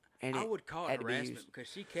 and I it would call it had to be harassment used. because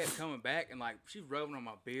she kept coming back and like she's rubbing on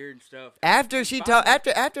my beard and stuff. After And she finally,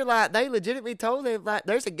 told, after like they legitimately told him like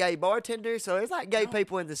there's a gay bartender, so there's like gay No.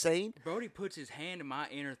 people in the scene. Brody puts his hand in my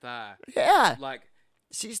inner thigh, Yeah, like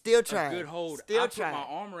She's still a trying. good hold. Still I put trying. my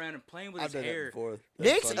arm around him playing with I've his done that hair. before.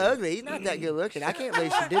 That's Nick's funny. ugly. He's not that good looking. I can't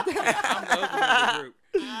believe she did I'm that. the ugly one of the group.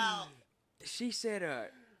 She said,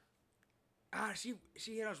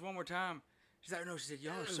 she hit us one more time. She's like, no, she said,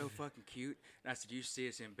 y'all are so fucking cute. And I said, you see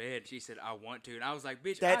us in bed? She said, I want to. And I was like,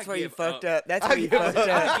 bitch, That's I where you give fucked up. That's where you give fucked up.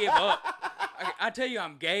 up. I give up. I tell you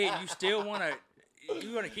I'm gay and you still want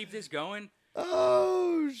to keep this going?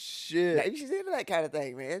 Oh shit! Maybe she's into that kind of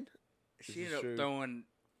thing, man. She is ended up true. throwing,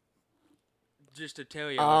 just to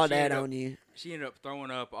tell you, All she that ended up- on you. She ended up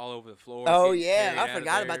throwing up all over the floor. Oh getting yeah, carried I out of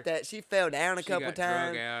forgot about there. that. She fell down a She couple got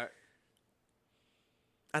times. drug out.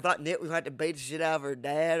 I thought Nick was going to have to beat the shit out of her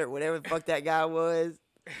dad or whatever the fuck that guy was.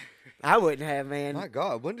 I wouldn't have, man. My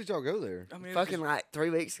God, when did y'all go there? I mean, it was Fucking just- like 3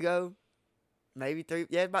 weeks ago. Maybe 3.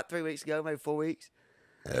 Yeah, about 3 weeks ago. Maybe 4 weeks.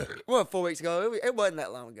 Well, 4 weeks ago. It wasn't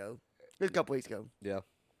that long ago. It was a couple weeks ago. Yeah.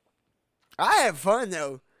 I had fun,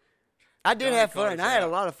 though. I did Donnie have called fun. us I had a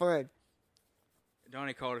out. lot of fun.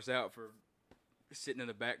 Donnie called us out for sitting in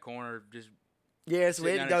the back corner, just Yeah, so we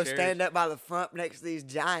Sitting had to down go in chairs. stand up by the front next to these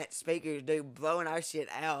giant speakers, dude, blowing our shit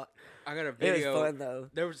out. I got a It was video. fun, though.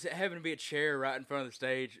 There was having to be a chair right in front of the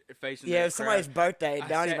stage facing. Yeah, it the was somebody's crowd. birthday. I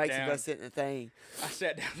Donnie sat makes him go down. sit in the thing. I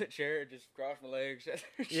sat down in the chair, just crossed my legs.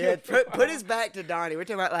 Yeah, put his back to Donnie. We're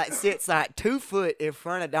talking about like sits like 2 foot in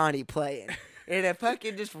front of Donnie playing. In a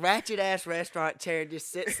fucking just ratchet ass restaurant chair and just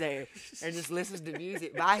sits there and just listens to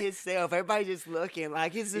music by himself. Everybody just looking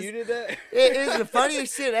like it's just You did that? it is the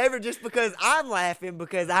funniest shit ever just because I'm laughing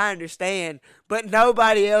because I understand, but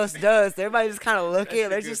nobody else does. Everybody just kind of looking. That's the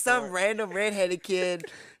There's good just some part. random redheaded kid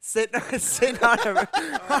sitting on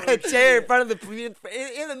a chair in front of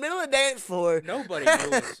in the middle of the dance floor. Nobody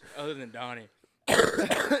knows other than Donnie.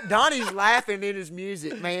 Donnie's laughing in his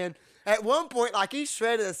music, man. At one point, like he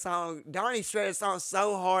shredded a song. Donnie shredded a song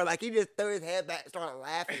so hard, like he just threw his head back and started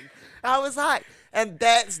laughing. I was like, and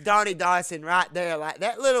that's Donnie Dawson right there. Like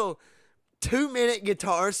that little 2-minute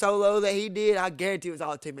guitar solo that he did, I guarantee it was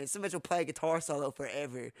all 2 minutes. Somebody will play a guitar solo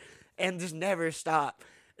forever and just never stop.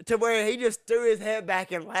 To where he just threw his head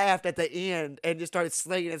back and laughed at the end and just started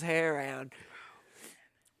slinging his hair around.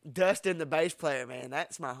 Dustin, the bass player, man,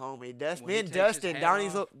 that's my homie. Dustin, When me he and takes his Dustin, hat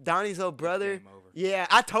Donnie's off, Donnie's little brother. game over. Yeah,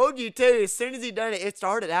 I told you too. As soon as he done it, it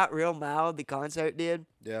started out real mild. The concert did.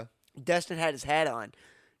 Yeah. Dustin had his hat on.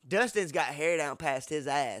 Dustin's got hair down past his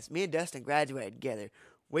ass. Me and Dustin graduated together.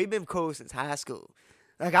 We've been cool since high school.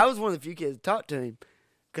 Like I was one of the few kids to talk to him,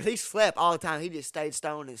 cause he slept all the time. He just stayed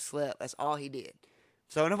stoned and slept. That's all he did.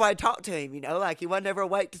 So nobody talked to him, you know, like he wasn't ever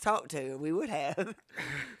awake to talk to, and we would have.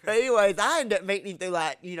 But anyways, I ended up meeting him through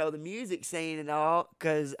like, you know, the music scene and all,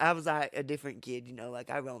 because I was like a different kid, you know, like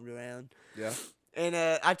I roamed around. Yeah. And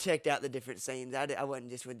I checked out the different scenes. I wasn't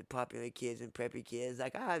just with the popular kids and preppy kids.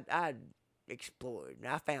 Like I explored,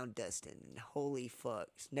 and I found Dustin, and holy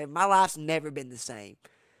fucks. My life's never been the same.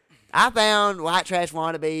 I found white trash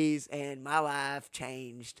wannabes, and my life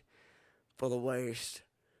changed for the worst.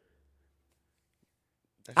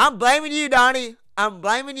 I'm blaming you, Donnie. I'm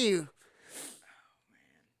blaming you.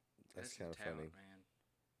 That's some kind of talent, funny. man.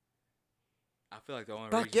 I feel like the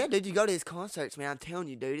only Fuck reason. yeah, dude. You go to his concerts, man. I'm telling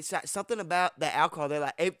you, dude. It's like something about the alcohol. They're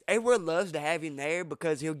like, everyone loves to have him there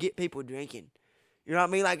because he'll get people drinking. You know what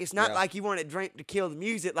I mean? Like, it's not Yeah. like you want to drink to kill the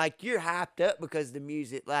music. Like, you're hyped up because of the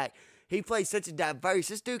music. Like, he plays such a diverse.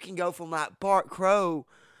 This dude can go from, like, Bart Crow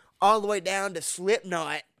all the way down to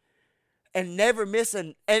Slipknot and never miss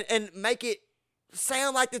and make it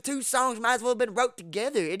sound like the two songs might as well have been wrote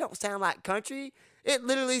together. It don't sound like country. It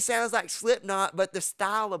literally sounds like Slipknot, but the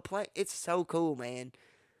style of play, it's so cool, man.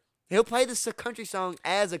 He'll play the country song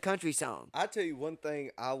as a country song. I tell you one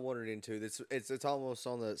thing I wandered into. It's almost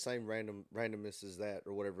on the same randomness as that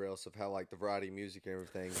or whatever else of how like the variety of music and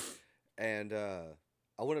everything. And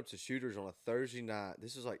I went up to Shooters on a Thursday night.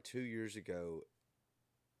 This was like 2 years ago.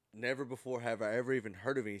 Never before have I ever even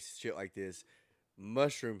heard of any shit like this.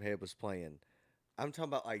 Mushroom Head was playing. I'm talking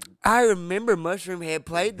about like I remember Mushroom Head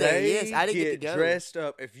played there. they Yes, I didn't get to go. dressed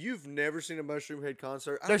up. If you've never seen a Mushroom Head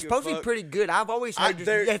concert, I They're don't give a supposed to be fuck. pretty good. I've always heard.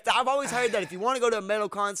 I've always heard that if you want to go to a metal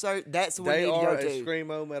concert, that's the one They you need are to go a to.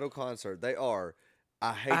 screamo metal concert. They are.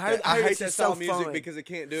 I hate I heard that. I hate it's that just style so of music fun. because they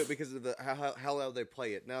can't do it because of how loud they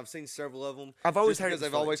play it. Now I've seen several of them. I've always just heard because it's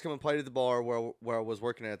they've fun. always come and played at the bar where I was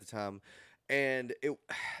working at the time, and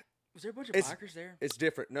Was there a bunch of It's- bikers there? it's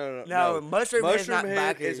different. No. No, Mushroom Head's not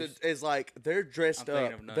Head bikers. is like they're dressed I'm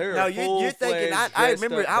thinking up. of none. They're No, a you're thinking. I full-fledged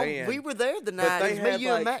remember. dressed-up band. We were there the But night. It they was me, had you,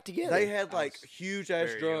 like and Matt together. they had I like was huge ass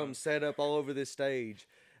very drums young. set up all over this stage.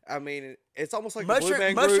 I mean, it's almost like a Mushroom, blue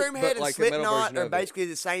band Mushroom group, Head but and like a metal Slipknot version are of it. basically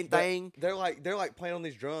the same thing. They're like playing on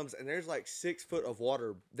these drums, and there's like 6 foot of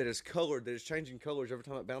water that is colored, that is changing colors every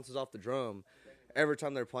time it bounces off the drum, every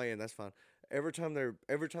time they're playing, that's fine. Every time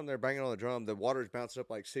they're banging on the drum, the water's bouncing up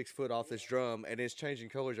like 6 foot off this drum, and it's changing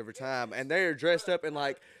colors every time. And they're dressed up in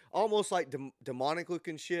like almost like demonic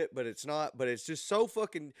looking shit, but it's not. But it's just so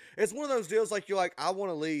fucking. It's one of those deals like you're like, I want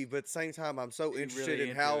to leave, but at the same time, I'm so interested really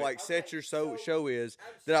in how into it. like set your show is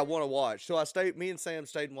that I want to watch. So me and Sam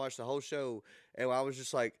stayed and watched the whole show, and I was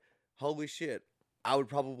just like, holy shit, I would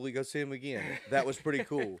probably go see him again. That was pretty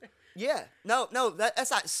cool. Yeah. No,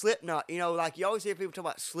 that's like Slipknot. You know, like you always hear people talk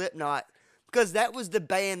about Slipknot because that was the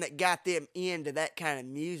band that got them into that kind of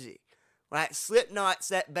music. Like Slipknot's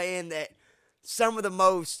that band that some of the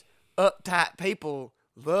most uptight people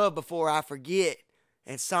love Before I Forget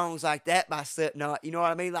and songs like that by Slipknot. You know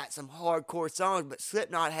what I mean? Like some hardcore songs, but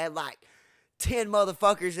Slipknot had like 10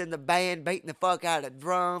 motherfuckers in the band beating the fuck out of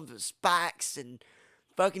drums with spikes and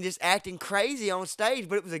fucking just acting crazy on stage,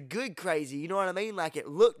 but it was a good crazy. You know what I mean? Like it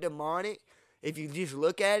looked demonic if you just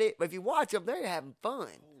look at it, but if you watch them, they're having fun.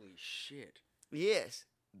 Holy shit. Yes.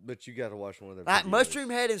 But you got to watch one of their Like videos. Mushroom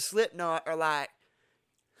Head and Slipknot are like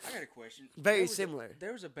I got a question. very similar.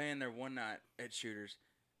 There was a band there one night at Shooters,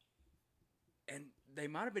 and they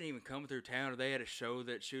might have been even coming through town, or they had a show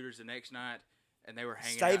at Shooters the next night, and they were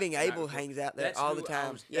hanging Saving out. the night Abel before. hangs out there That's all who the I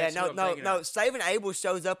time. was- Yeah, that's who I'm thinking of. Saving Abel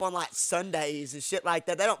shows up on like Sundays and shit like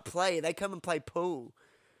that. They don't play. They come and play pool.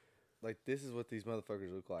 Like, this is what these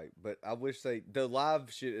motherfuckers look like. But I wish the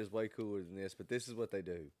live shit is way cooler than this, but this is what they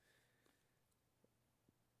do.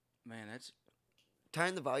 Man, that's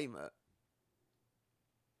Turn the volume up.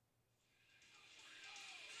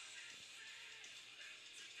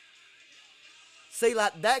 See,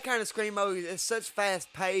 like that kind of screamo is such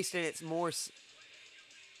fast paced and it's more.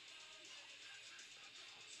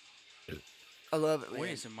 I love it, we man.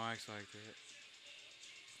 need some mics like that.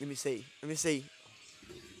 Let me see.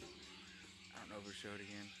 I don't know if we showed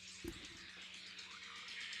again.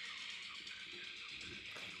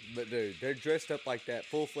 But, dude, they're dressed up like that,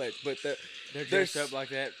 full-fledged. But They're dressed up like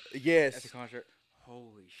that at the yes. concert.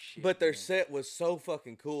 Holy shit! But their man. set was so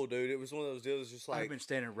fucking cool, dude. It was one of those deals just I've like... been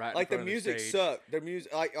standing right Like, in the front music of the stage. sucked. Their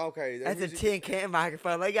music... Like, okay. their That's a music, tin can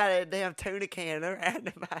microphone. They got a damn tuna can. They're adding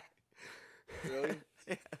the mic. Really?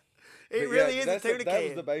 It But really yeah, is a that's tuna That can.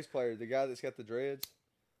 was the bass player, the guy that's got the dreads.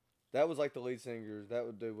 That was like the lead singer.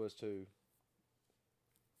 That dude was too.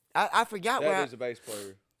 I forgot That where was the bass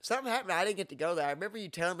player. something happened. I didn't get to go there. I remember you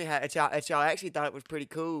telling me how that y'all actually thought it was pretty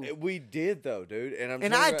cool. We did though, dude. And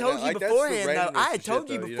And I had told you beforehand, though. I had told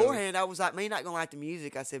you beforehand. beforehand. I was like, me not gonna like the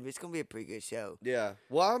music. I said, but it's gonna be a pretty good show. Yeah.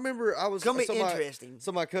 Well, I remember I was. It's gonna be so interesting.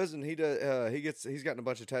 So my cousin, he does. He's gotten a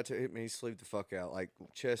bunch of tattoos. I mean, he's sleeved the fuck out, like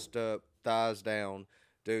chest up, thighs down.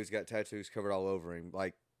 Dude's got tattoos covered all over him,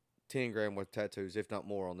 like 10 grand worth of tattoos, if not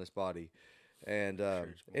more, on this body. And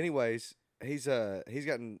it's more. anyways, he's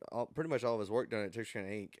gotten pretty much all of his work done at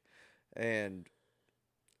Texarkana Inc. And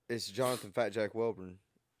it's Jonathan Fat Jack Welburn,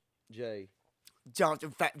 Jay.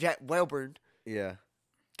 Jonathan Fat Jack Welburn. Yeah.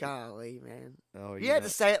 Golly, man. Oh, You had to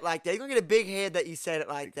say it like that. You're gonna get a big head that you said it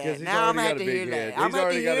like that. Because he's Now I'm already gonna have got to a hear big that. head. I'm He's gonna have to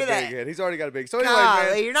already got hear a that. big head. He's already got a big. So anyway, Golly,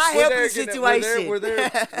 man, you're not we're helping there the getting- we're situation.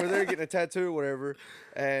 We're there getting a tattoo or whatever,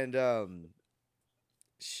 and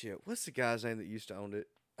shit. What's the guy's name that used to own it?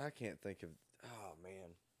 I can't think of. Oh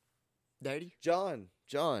man, Dirty? John.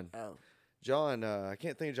 Oh. I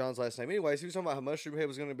can't think of John's last name. Anyways, he was talking about how Mushroom Head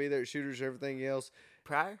was going to be there at Shooters and everything else.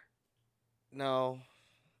 Pryor? No,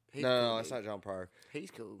 He's no, cool, it's dude. not John Pryor.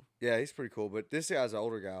 He's cool. Yeah, he's pretty cool, but this guy's an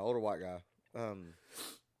older guy, older white guy. I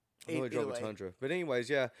really drove Either a way. Tundra. But anyways,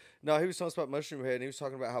 yeah. No, he was telling us about Mushroom Head, and he was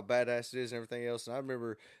talking about how badass it is and everything else. And I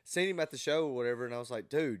remember seeing him at the show or whatever, and I was like,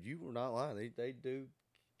 dude, you were not lying. They do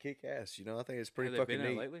kick ass. You know, I think it's pretty Have they fucking been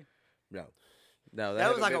there neat. lately? No. No, That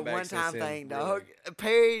was haven't like a been back since one-time then, thing, really. dog.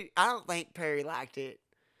 Perry, I don't think Perry liked it.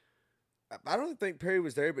 I don't think Perry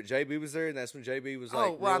was there, but JB was there, and that's when JB was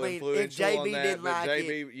Oh, like well, I real mean, if influential on JB that. didn't But like JB,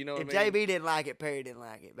 it, you know if what I mean? JB didn't like it, Perry didn't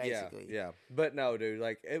like it, basically. Yeah. But no, dude,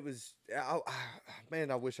 like it was.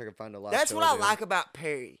 Man, I wish I could find a live That's show what of I him. like about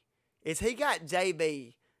Perry, is he got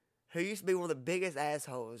JB, who used to be one of the biggest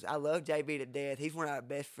assholes. I love JB to death. He's one of our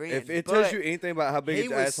best friends. If it but tells you anything about how big he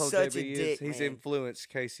an was asshole such a JB is, dick, he's man. influenced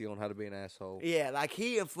Casey on how to be an asshole. yeah, like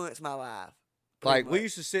he influenced my life. pretty Like we much.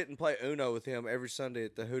 used to sit and play Uno with him every Sunday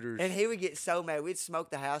at the Hooters. And he would get so mad. We'd smoke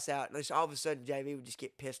the house out, and just all of a sudden JB would just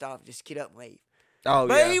get pissed off and just get up and leave. oh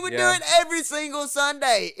But yeah, he would yeah. do it every single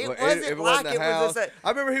Sunday. It Well, wasn't if like the it was house- a I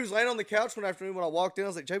remember he was laying on the couch one afternoon when I walked in. I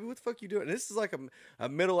was like, JB, what the fuck you doing? And this is like a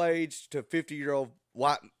middle-aged to 50-year-old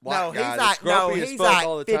white no, guy he's that's like grumpy as he's fuck like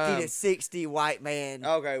all the 50 time. to 60 white man,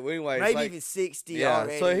 Okay, well, anyways, maybe like, even 60 yeah.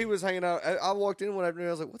 already. So he was hanging out. I walked in one afternoon.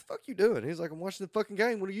 I was like, "What the fuck you doing?" He's like, "I'm watching the fucking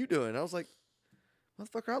game. What are you doing?" I was like,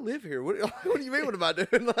 "Motherfucker, I live here. What do you mean? What am I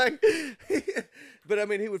doing?" Like, But I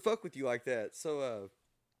mean, he would fuck with you like that. So,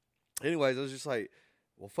 anyways, I was just like,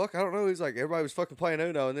 well, fuck, I don't know. He's like, everybody was fucking playing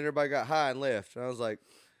Uno, and then everybody got high and left. And I was like,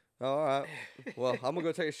 oh, all right. Well, I'm gonna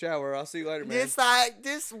go take a shower. I'll see you later, man. It's like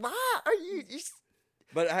this. Why are you?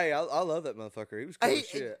 But hey, I love that motherfucker. He was cool as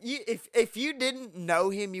shit. If you didn't know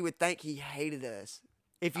him, you would think he hated us.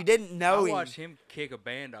 If you didn't know I him, watched him kick a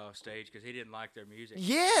band off stage because he didn't like their music.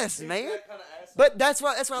 yes, man. But that's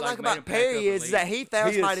what I Like, like made about him pack up Perry and is that he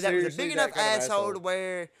found He is somebody that was a seriously big that enough kind of asshole asshole. to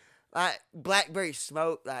where, like, Blackberry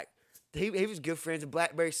Smoke, like he was good friends with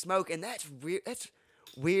Blackberry Smoke, and that's weird. That's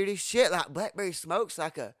weird as shit. Like Blackberry Smoke's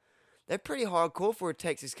like they're pretty hardcore for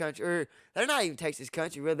Texas country, or they're not even Texas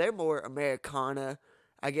country, really. They're more Americana,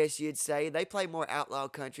 I guess you'd say. They play more outlaw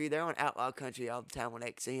country. They're on outlaw country all the time on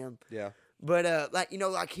XM. Yeah. But like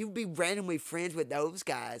like he would be randomly friends with those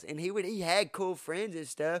guys, and he had cool friends and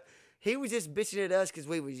stuff. He was just bitching at us because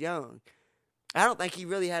we was young. I don't think he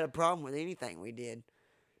really had a problem with anything we did.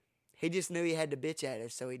 He just knew he had to bitch at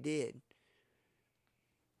us, so he did.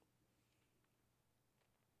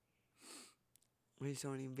 What are you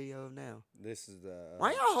showing him video of now? This is the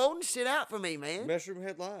Why y'all holding shit out for me, man? Mushroom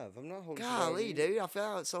Head Live. I'm not holding shit out on Golly, you. dude, I feel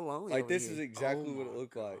like it's so lonely. Like over this here. is exactly Oh what it my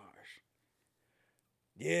looked like. gosh.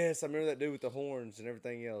 Yes, I remember that dude with the horns and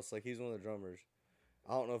everything else. Like he's one of the drummers.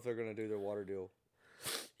 I don't know if they're gonna do their water deal.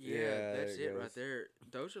 Yeah, Yeah, that's there it it right goes. there.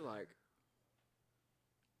 Those are like,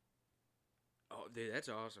 oh, dude, that's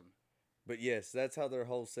awesome. But yes, that's how their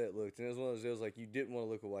whole set looked, and it was one of those deals like you didn't want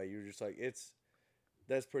to look away. You were just like,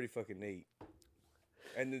 that's pretty fucking neat.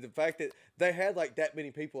 And the fact that they had like that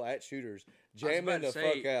many people at shooters I was jamming about the to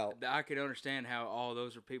say, fuck out. I could understand how all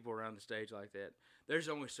those are people around the stage like that. There's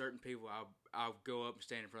only certain people I'll go up and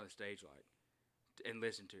stand in front of the stage like and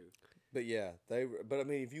listen to. But yeah, But I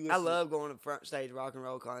mean, if you listen, I love going to front stage rock and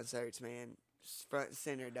roll concerts, man. Front and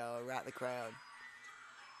center, dog, right in the crowd.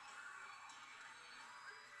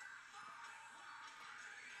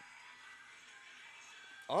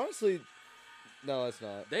 honestly, no, it's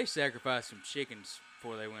not. They sacrificed some chickens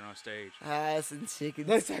before they went on stage. Ass and chickens.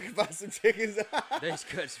 They sacrificed some chickens. They just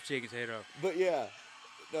cut some chicken's head off. But yeah,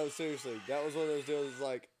 no, seriously, that was one of those deals.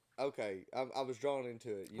 Like, okay, I was drawn into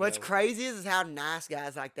it. What's crazy is how nice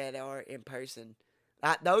guys like that are in person.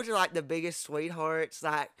 Like those are like the biggest sweethearts.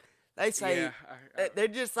 Like they say, Yeah, they're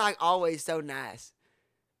just like always so nice.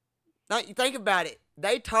 Like you think about it,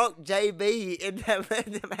 they talk JB into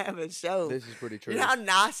letting them have a show. This is pretty true. You know how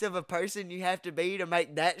nice of a person you have to be to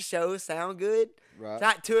make that show sound good? Right. It's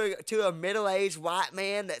like to a middle-aged white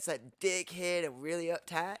man that's a dickhead and really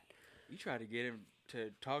uptight. You tried to get him to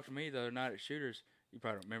talk to me the other night at Shooters. You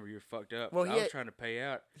probably don't remember. You're fucked up. Well, I he was had- trying to pay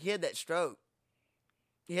out. He had that stroke.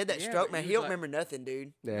 He had that Yeah, stroke, but man. he He was don't like- remember nothing,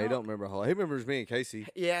 dude. Yeah, No. he don't remember a whole. He remembers me and Casey.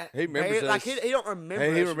 Yeah, He remembers barely- like us. he don't remember.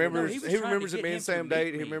 Hey, he us from remembers. he was He trying to remembers get that me him and to Sam meet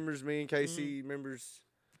date. He me. remembers me and Casey. He remembers.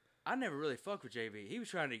 I never really fucked with JB. He was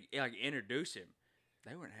trying to like introduce him.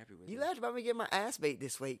 They weren't happy with You him. laughed about me getting my ass beat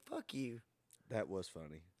this week. Fuck you. That was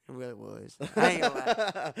funny. It really was. I ain't gonna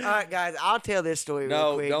lie. All right, guys, I'll tell this story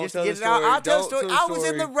No, real quick. don't Just tell to the get it out. story. I'll tell the Don't story. tell the I was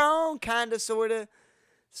in the story. wrong, kind of, sort of.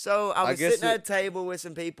 So I was guess sitting at a it- table with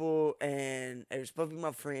some people, and they were supposed to be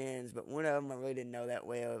my friends, but one of them I really didn't know that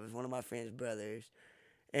well. It was one of my friend's brothers.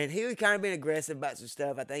 And he was kind of being aggressive about some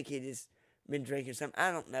stuff. I think he just been drinking something.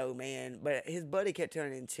 I don't know, man. But his buddy kept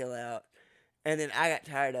telling him to chill out. And then I got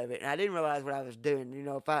tired of it, and I didn't realize what I was doing. You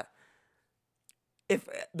know, if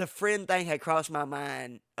the friend thing had crossed my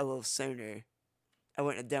mind a little sooner, I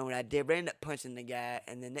wouldn't have done what I did. But I ended up punching the guy,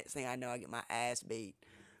 and the next thing I know, I get my ass beat.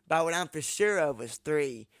 But what I'm for sure of was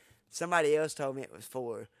 3. Somebody else told me it was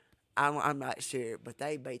 4. I'm not sure, but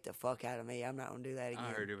they beat the fuck out of me. I'm not gonna do that again.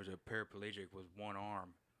 I heard it was a paraplegic with one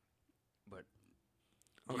arm, but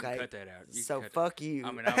you Okay. can cut that out. You can So cut fuck you.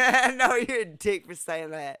 I mean, I know you're a dick for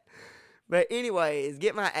saying that. But anyways,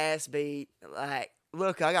 get my ass beat. Like,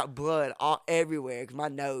 look, I got blood all everywhere because my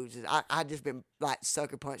nose is. I just been like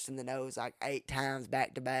sucker punched in the nose like 8 times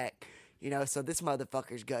back to back. You know, so this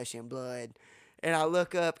motherfucker's gushing blood. And I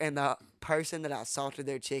look up, and the person that I salted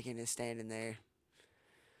their chicken is standing there.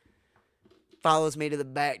 Follows me to the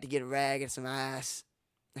back to get a rag and some ice.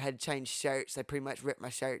 I had to change shirts. They pretty much ripped my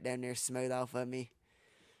shirt down there smooth off of me.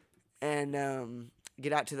 And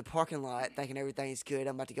get out to the parking lot thinking everything's good.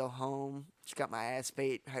 I'm about to go home. Just got my ass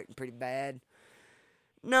beat, hurting pretty bad.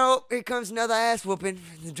 Nope, here comes another ass whooping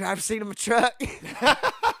in the driver's seat of my truck.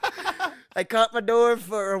 They caught my door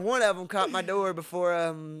or one of them caught my door before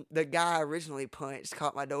the guy I originally punched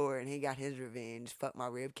caught my door, and he got his revenge. Fucked my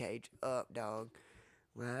rib cage up, dog.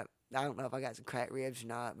 Well, I don't know if I got some cracked ribs or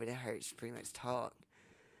not, but it hurts pretty much to talk.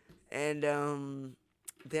 And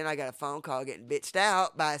then I got a phone call getting bitched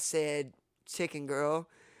out by said chicken girl.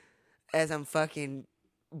 as I'm fucking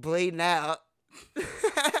bleeding out.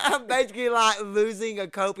 I'm basically like losing a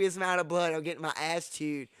copious amount of blood or getting my ass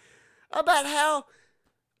chewed. About how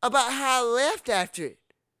I left after it.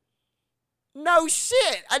 No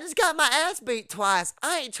shit. I just got my ass beat twice.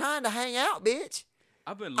 I ain't trying to hang out, bitch.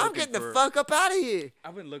 I'm getting the fuck up out of here.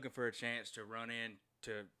 I've been looking for a chance to run in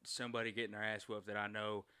to somebody getting their ass whooped that I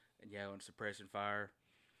know and yelling suppressing fire.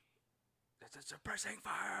 That's a suppressing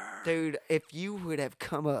fire. Dude, if you would have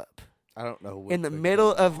come up I don't know. in the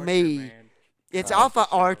middle of Archer, me, man. it's Oh, off for of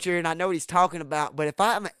sure. Archer, and I know what he's talking about, but if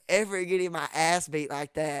I'm ever getting my ass beat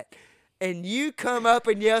like that, and you come up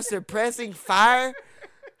and yell suppressing fire,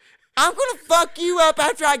 I'm gonna fuck you up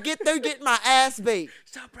after I get through getting my ass beat.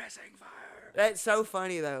 Suppressing fire. That's so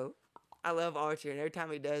funny, though. I love Archer, and every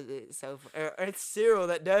time he does it, it's so or it's Cyril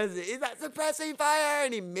that does it. He's like, suppressing fire,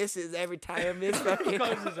 and he misses every time. It's fucking...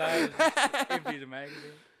 Closes his eyes, empties the magazine.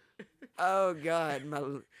 Oh, God.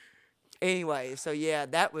 Anyway, so, yeah,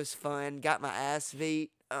 that was fun. Got my ass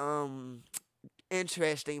beat.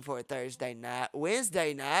 Interesting for a Thursday night.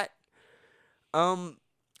 Wednesday night,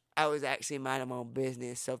 I was actually minding my own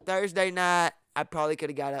business. So, Thursday night, I probably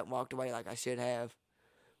could have got up and walked away like I should have.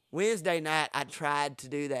 Wednesday night, I tried to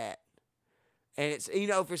do that. And it's,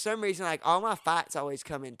 for some reason, like, all my fights always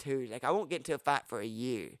come in twos. Like, I won't get into a fight for a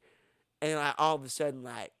year. And, like, all of a sudden,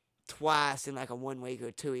 like, twice in, like, a 1 week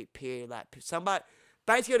or 2 week period, like,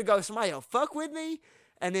 basically to go, somebody will fuck with me,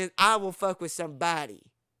 and then I will fuck with somebody.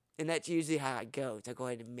 And that's usually how it goes. I go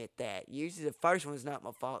ahead and admit that. Usually the first one's not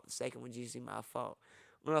my fault. The second one's usually my fault.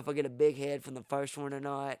 I don't know if I get a big head from the first one or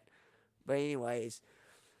not. But anyways,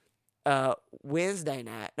 Wednesday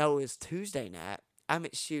night, no, it was Tuesday night, I'm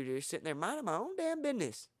at Shooters, sitting there minding my own damn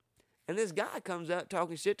business. And this guy comes up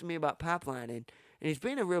talking shit to me about pipelining, and he's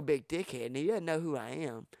being a real big dickhead, and he doesn't know who I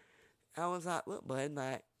am. I was like, look, bud,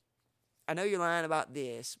 like, I know you're lying about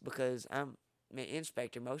this because I'm an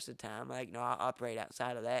inspector most of the time. Like, no, I operate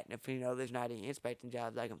outside of that, and if, there's not any inspecting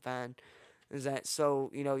jobs I can find. Is that so,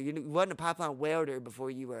 you wasn't a pipeline welder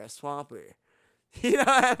before you were a swamper. You know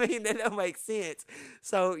what I mean? That don't make sense.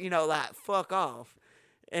 So, like, fuck off.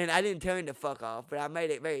 And I didn't tell him to fuck off, but I made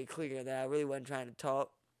it very clear that I really wasn't trying to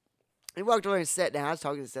talk. He walked over and sat down. I was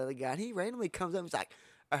talking to this other guy, and he randomly comes up and was like,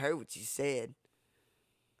 I heard what you said.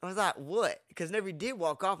 I was like, what? Because whenever he did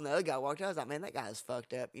walk off and the other guy walked out, I was like, man, that guy's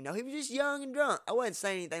fucked up. He was just young and drunk. I wasn't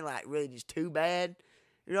saying anything like really just too bad.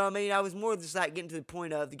 You know what I mean? I was more just like getting to the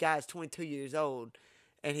point of the guy's 22 years old,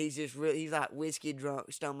 and he's just he's like whiskey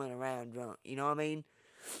drunk, stumbling around drunk. You know what I mean?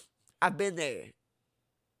 I've been there,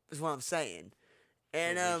 is what I'm saying.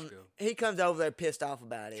 And he comes over there pissed off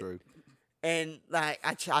about it. True. And, like,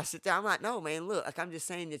 I sit there, I'm like, no, man, look, like, I'm just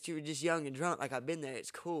saying that you were just young and drunk. Like, I've been there. It's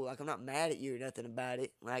cool. Like, I'm not mad at you or nothing about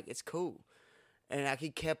it. Like, it's cool. And, like, he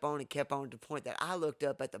kept on to the point that I looked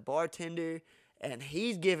up at the bartender, and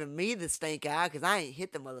he's giving me the stink eye because I ain't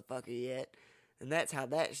hit the motherfucker yet. And that's how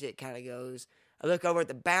that shit kind of goes. I look over at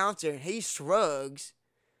the bouncer, and he shrugs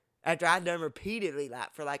after I done repeatedly,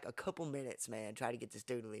 like, for, like, a couple minutes, man, try to get this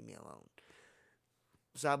dude to leave me alone.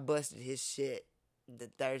 So I busted his shit. The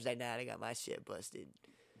Thursday night, I got my shit busted.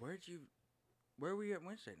 Where were you at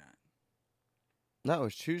Wednesday night? No, it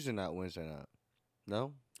was Tuesday night, Wednesday night.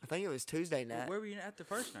 No? I think it was Tuesday night. Where were you at the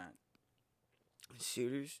first night?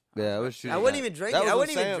 Shooters. Yeah, it was Tuesday I wasn't night. even drinking. That I was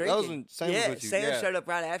wasn't when even Sam- drinking. That was when Sam was yeah, with you. Sam Yeah. showed up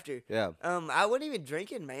right after. Yeah. I wasn't even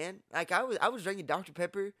drinking, man. Like I was drinking Dr.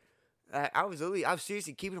 Pepper. I was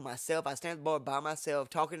seriously keeping to myself. I stand at the bar by myself,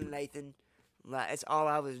 talking to Nathan. Like that's all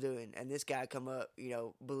I was doing. And this guy come up,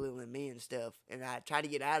 belittling me and stuff. And I tried to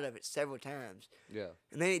get out of it several times. Yeah.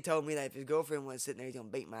 And then he told me that if his girlfriend wasn't sitting there, he's gonna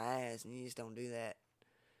beat my ass, and you just don't do that.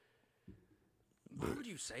 Why would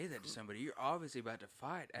you say that to somebody? You're obviously about to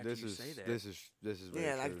fight after you say that. This is very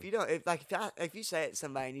Yeah, like true. if you don't, if you say it to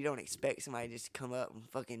somebody and you don't expect somebody just to come up and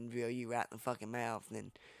fucking drill you right in the fucking mouth,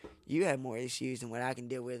 then you have more issues than what I can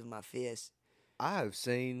deal with my fists. I have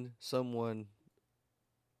seen someone.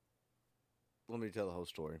 Let me tell the whole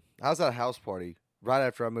story. I was at a house party right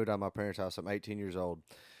after I moved out of my parents' house. I'm 18 years old.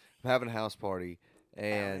 I'm having a house party,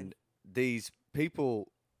 and these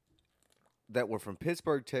people that were from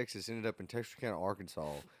Pittsburgh, Texas, ended up in Texarkana,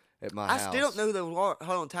 Arkansas, at my house. I still don't know the hold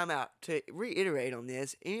on, time out. To reiterate on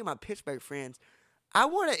this, any of my Pittsburgh friends, I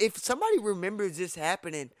want to, if somebody remembers this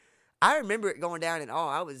happening, I remember it going down and all.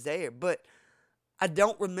 I was there, but I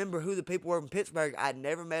don't remember who the people were from Pittsburgh. I'd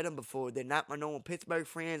never met them before. They're not my normal Pittsburgh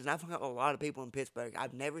friends, and I've hung out with a lot of people in Pittsburgh.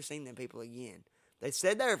 I've never seen them people again. They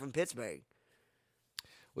said they were from Pittsburgh.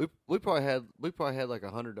 We probably had like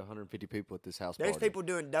 100 to 150 people at this house There's party. people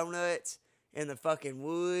doing donuts in the fucking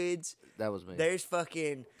woods. That was me. There's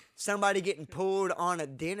fucking somebody getting pulled on a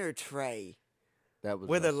dinner tray. That was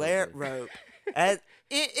with a my layer Sunday. rope.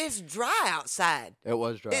 It's dry outside. It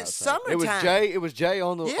was dry. It's outside. summertime. It was Jay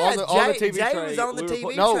on the Yeah, on the Jay TV was tray. on the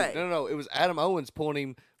TV no, tray. No. It was Adam Owens pointing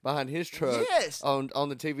him behind his truck. Yes. On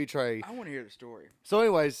the TV tray. I want to hear the story. So,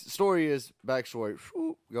 anyways, story is backstory.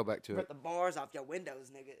 Whew, go back to Rip it. the bars off your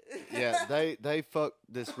windows, nigga. Yeah, they fucked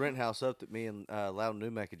this rent house up that me and Loudon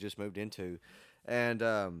Newmack had just moved into, and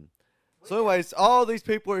so anyways, all these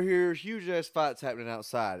people are here, huge ass fights happening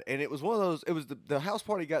outside, and it was one of those. It was the house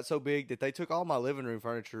party got so big that they took all my living room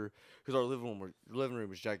furniture because our living room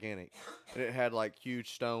was gigantic, and it had like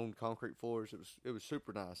huge stone concrete floors. It was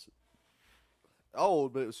super nice,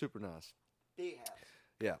 old, but it was super nice. Big house.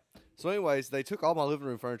 Yeah. So, anyways, they took all my living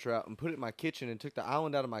room furniture out and put it in my kitchen, and took the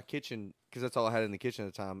island out of my kitchen because that's all I had in the kitchen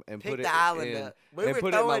at the time, and Pick put it the island in, up. We and were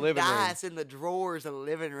put it in my throwing living room. dice in the drawers of the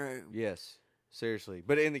living room. Yes, seriously,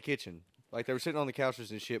 but in the kitchen, like they were sitting on the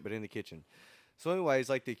couches and shit, but in the kitchen. So, anyways,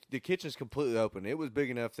 like the kitchen's completely open. It was big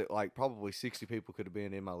enough that like probably 60 people could have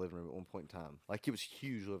been in my living room at one point in time. Like it was a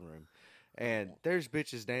huge living room. And there's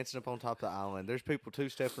bitches dancing up on top of the island. There's people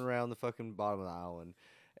two-stepping around the fucking bottom of the island.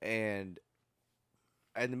 And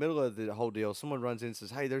in the middle of the whole deal, someone runs in and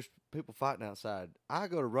says, "Hey, there's people fighting outside." I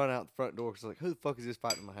go to run out the front door because like, who the fuck is this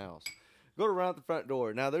fighting in my house? Go to run out the front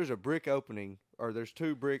door. Now there's a brick opening, or there's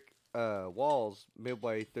two brick walls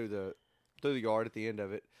midway through the yard at the end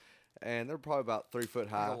of it, and they're probably about 3 foot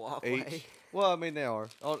high walkway. each. Well, I mean they are.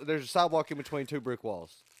 Oh, there's a sidewalk in between two brick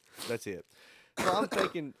walls. That's it. So I'm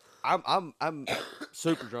thinking, I'm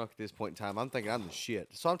super drunk at this point in time. I'm thinking I'm the shit.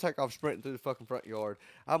 So I'm taking off sprinting through the fucking front yard.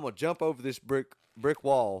 I'm gonna jump over this brick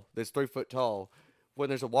wall that's 3 foot tall when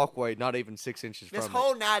there's a walkway not even 6 inches This from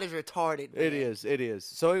whole night is retarded. it. Man. It is.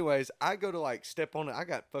 So anyways, I go to like step on it. I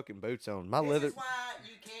got fucking boots on. My leather. This is why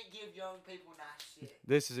you can't give young people nice shit.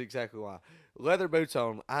 This is exactly why. Leather boots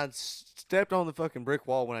on. I stepped on the fucking brick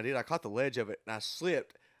wall. When I did, I caught the ledge of it and I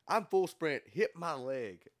slipped. I'm full sprint, hit my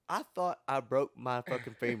leg. I thought I broke my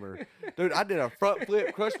fucking femur, dude. I did a front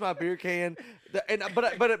flip, crushed my beer can, but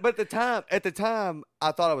at the time,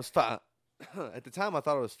 I thought I was fine. At the time, I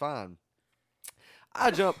thought I was fine.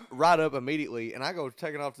 I jump right up immediately, and I go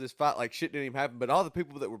taking off to this fight like shit didn't even happen. But all the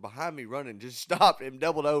people that were behind me running just stopped and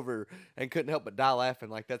doubled over and couldn't help but die laughing.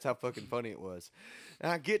 Like that's how fucking funny it was.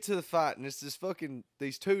 And I get to the fight, and it's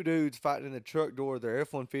these two dudes fighting in the truck door of their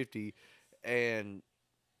F-150, and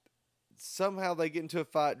somehow they get into a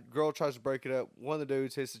fight. Girl tries to break it up. One of the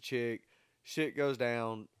dudes hits the chick. Shit goes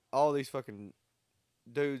down. All these fucking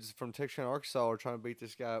dudes from Texarkana, Arkansas are trying to beat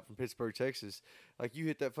this guy up from Pittsburgh, Texas. Like, you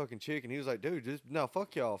hit that fucking chick. And he was like, dude, no,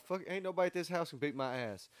 fuck y'all. Fuck, ain't nobody at this house can beat my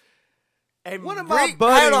ass. And One of my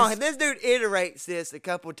buddies- Hold on, this dude iterates this a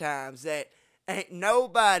couple times that ain't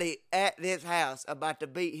nobody at this house about to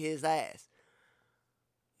beat his ass.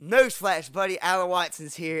 Newsflash, buddy, Alan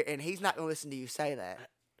Watson's here, and he's not gonna listen to you say that.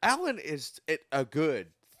 Alan is at a good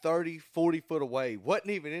 30, 40 foot away. Wasn't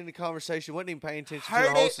even in the conversation. Wasn't even paying attention to the Heard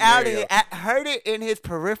whole it out of scenario. heard it in his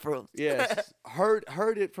peripherals. Yes. heard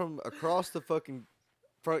it from across the fucking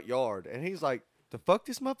front yard. And he's like, the fuck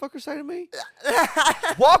this motherfucker say to me?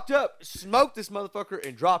 Walked up, smoked this motherfucker,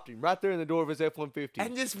 and dropped him right there in the door of his F-150.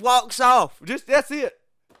 And just walks off. That's it.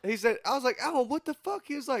 He said, I was like, oh, what the fuck?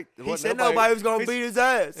 He was like, He said nobody was gonna beat his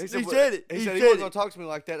ass. He said it. He He said said he wasn't it. gonna talk to me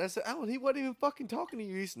like that. I said, Alan, he wasn't even fucking talking to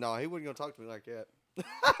you. He said, no, he wasn't gonna talk to me like that.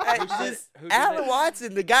 Hey, just Who did Alan that?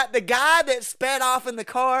 Watson, the guy that sped off in the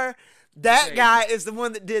car, that Okay. guy is the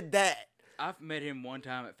one that did that. I've met him one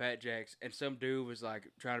time at Fat Jack's, and some dude was like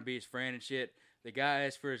trying to be his friend and shit. The guy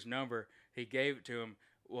asked for his number. He gave it to him.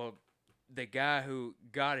 Well, the guy who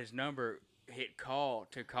got his number hit call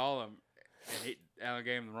to call him, and Alan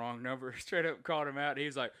gave him the wrong number. Straight up called him out. He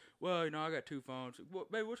was like, "Well, I got two phones.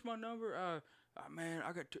 What, babe, what's my number? Man,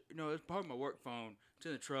 I got two. It's probably my work phone. It's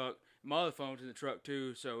in the truck. My other phone's in the truck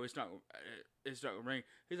too, so it's not gonna ring."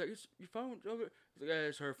 He's like, "It's your phone over." He's like, "Yeah,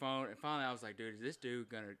 it's her phone." And finally, I was like, "Dude, is this dude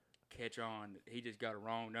gonna catch on? He just got a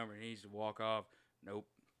wrong number and he needs to walk off." Nope.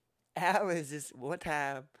 Alan's just one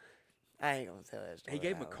time. I ain't gonna tell that story. He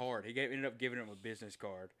gave him a Alan. card. Ended up giving him a business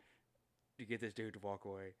card to get this dude to walk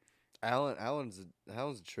away. Alan's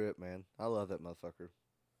a trip, man. I love that motherfucker.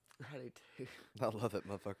 I do too. I love that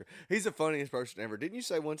motherfucker. He's the funniest person ever. Didn't you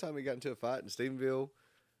say one time he got into a fight in Stephenville?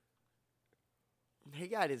 He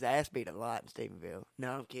got his ass beat a lot in Stephenville.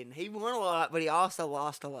 No, I'm kidding. He won a lot, but he also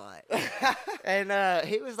lost a lot. And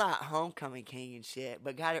he was like homecoming king and shit,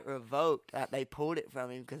 but got it revoked. They pulled it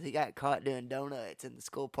from him because he got caught doing donuts in the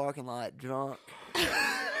school parking lot drunk.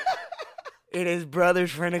 In his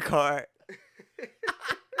brother's rent-a-car.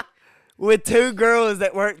 With two girls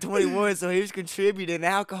that weren't 21, so he was contributing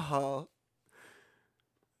alcohol.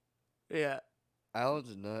 Yeah.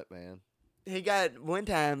 Alan's a nut, man. He got one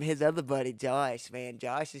time his other buddy Josh. Man,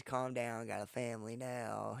 Josh has calmed down, got a family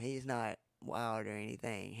now. He's not wild or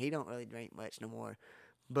anything. He don't really drink much no more.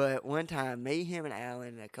 But one time, me, him, and Alan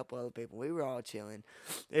and a couple other people, we were all chilling.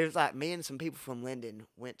 It was like me and some people from Linden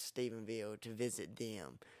went to Stephenville to visit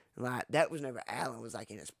them. Like that was never Alan was like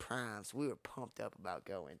in his prime, so we were pumped up about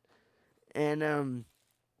going. And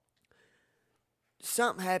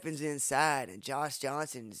something happens inside, and Josh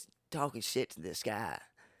Johnson's talking shit to this guy.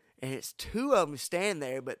 And it's two of them standing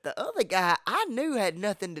there, but the other guy I knew had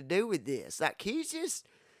nothing to do with this. Like, he's just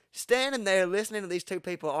standing there listening to these two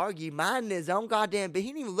people argue, minding his own goddamn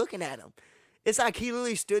business. He ain't even looking at them. It's like he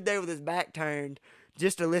literally stood there with his back turned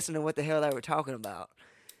just to listen to what the hell they were talking about.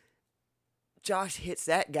 Josh hits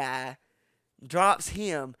that guy, drops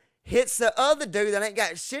him, hits the other dude that ain't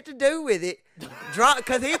got shit to do with it,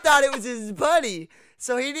 because he thought it was his buddy.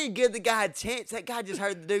 So he didn't give the guy a chance. That guy just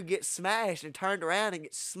heard the dude get smashed and turned around and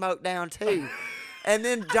get smoked down too. And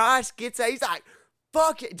then Josh gets out. He's like,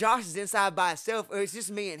 fuck it. Josh is inside by himself. It's just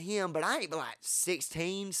me and him. But I ain't but like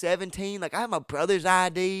 16, 17. Like, I have my brother's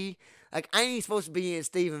ID. Like, I ain't supposed to be in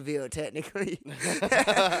Stephenville, technically.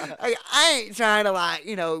 Like, I ain't trying to, like,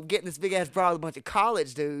 get in this big-ass brawl with a bunch of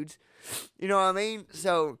college dudes. You know what I mean?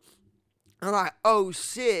 So, I'm like, oh,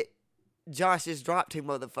 shit. Josh just dropped two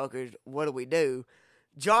motherfuckers. What do we do?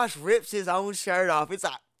 Josh rips his own shirt off. It's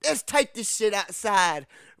like, let's take this shit outside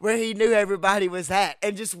where he knew everybody was at,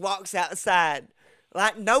 and just walks outside.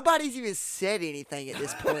 Like, nobody's even said anything at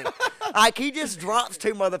this point. Like, he just drops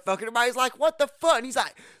two motherfuckers. Everybody's like, what the fuck? And he's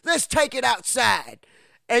like, let's take it outside.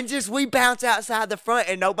 And just, we bounce outside the front,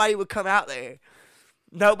 and nobody would come out there.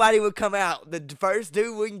 Nobody would come out. The first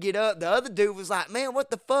dude wouldn't get up. The other dude was like, man, what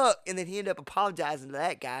the fuck? And then he ended up apologizing to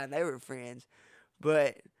that guy, and they were friends.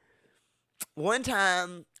 But one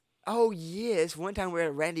time, one time we were at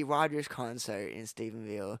a Randy Rogers concert in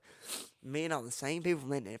Stephenville. Me and all the same people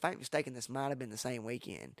from Linden. If I ain't mistaken, this might have been the same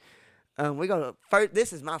weekend.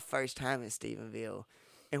 This is my first time in Stephenville.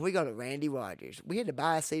 And we go to Randy Rogers. We had to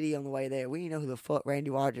buy a CD on the way there. We didn't know who the fuck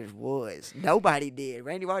Randy Rogers was. Nobody did.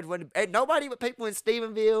 Randy Rogers wasn't. Nobody but people in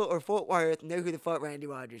Stephenville or Fort Worth knew who the fuck Randy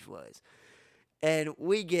Rogers was. And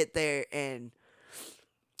we get there, and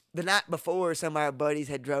the night before, some of our buddies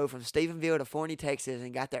had drove from Stephenville to Forney, Texas,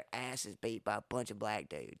 and got their asses beat by a bunch of black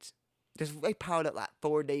dudes. They piled up like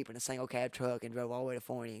 4 deep in a single cab truck and drove all the way to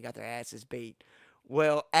Forney and got their asses beat.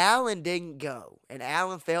 Well, Alan didn't go, and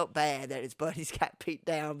Alan felt bad that his buddies got beat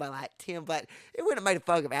down by like 10 black. It wouldn't have made a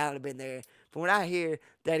fuck if Alan had been there, but when I hear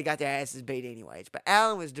that he got their asses beat anyways. But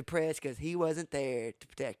Alan was depressed because he wasn't there to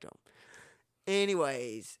protect them.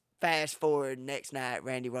 Anyways, fast forward next night,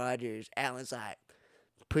 Randy Rogers, Alan's like,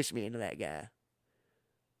 push me into that guy.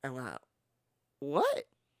 I'm like, what?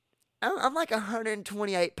 I'm like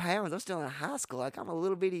 128 pounds. I'm still in high school. Like,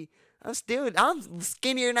 I'm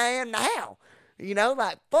skinnier than I am now.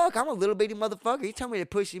 Like, fuck, I'm a little bitty motherfucker. He told me to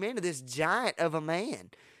push him into this giant of a man.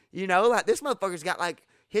 Like, this motherfucker's got, like,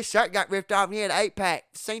 his shirt got ripped off and he had an 8-pack.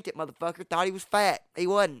 Seen it, motherfucker. Thought he was fat. He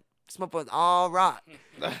wasn't. This motherfucker's all rock.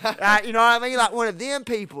 You know what I mean? Like, one of them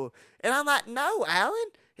people. And I'm like, no, Alan.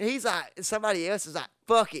 And he's like, somebody else is like,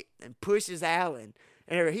 fuck it, and pushes Alan.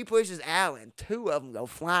 And whenever he pushes Alan, 2 of them go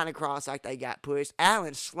flying across like they got pushed.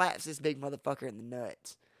 Alan slaps this big motherfucker in the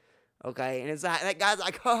nuts. Okay? And it's like, that guy's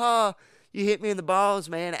like, ha, you hit me in the balls,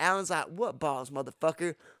 man. Alan's like, what balls,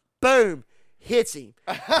 motherfucker? Boom, hits him.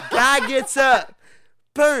 Guy gets up.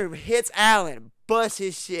 Boom, hits Alan. Busts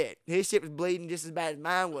his shit. His shit was bleeding just as bad as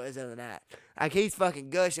mine was the other night. Like, he's fucking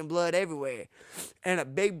gushing blood everywhere. And a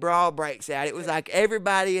big brawl breaks out. It was like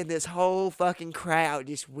everybody in this whole fucking crowd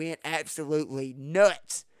just went absolutely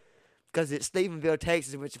nuts. Because it's Stephenville,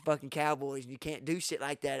 Texas, a bunch of fucking cowboys, and you can't do shit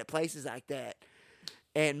like that at places like that.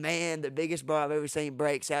 And, man, the biggest brawl I've ever seen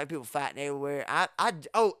breaks out. People fighting everywhere.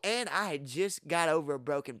 And I had just got over a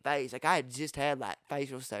broken face. Like, I had just had, like,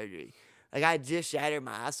 facial surgery. Like, I had just shattered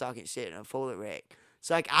my eye socket and shit in a full wreck.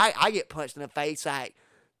 So, like, I get punched in the face, like,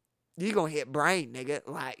 you gonna hit brain, nigga.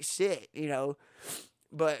 Like, shit,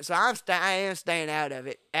 But, so I am staying out of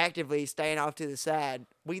it. Actively staying off to the side.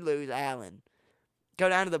 We lose Alan. Go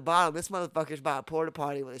down to the bottom. This motherfucker's by a porta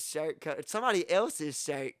potty with his shirt covered. Somebody else's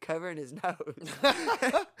shirt covering his nose.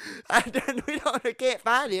 We can't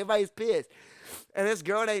find it. Everybody's pissed. And this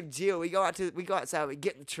girl named Jill, we go outside, we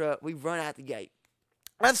get in the truck, we run out the gate.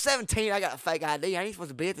 I'm 17, I got a fake ID. I ain't supposed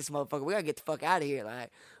to be at this motherfucker. We gotta get the fuck out of here.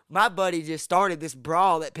 Like, my buddy just started this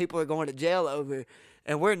brawl that people are going to jail over,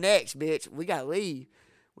 and we're next, bitch. We gotta leave.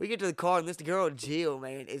 We get to the car, and this girl, Jill,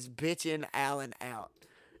 man, is bitching Alan out.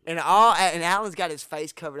 And Alan's got his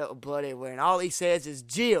face covered up with blood everywhere, and all he says is,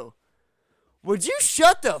 Jill, would you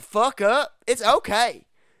shut the fuck up? It's okay.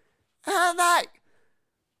 And I'm like,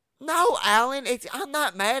 no, Alan, I'm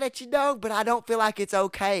not mad at you, dog, but I don't feel like it's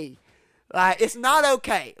okay. Like, it's not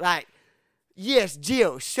okay. Like, yes,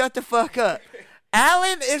 Jill, shut the fuck up.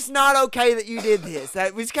 Alan, it's not okay that you did this.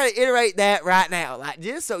 Like, we just gotta iterate that right now. Like,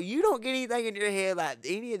 just so you don't get anything in your head like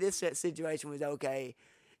any of this situation was okay.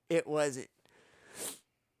 It wasn't.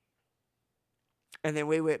 And then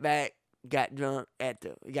we went back, got drunk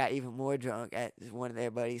got even more drunk at one of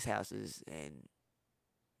their buddies' houses, and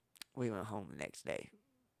we went home the next day.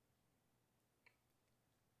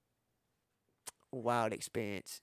 Wild experience.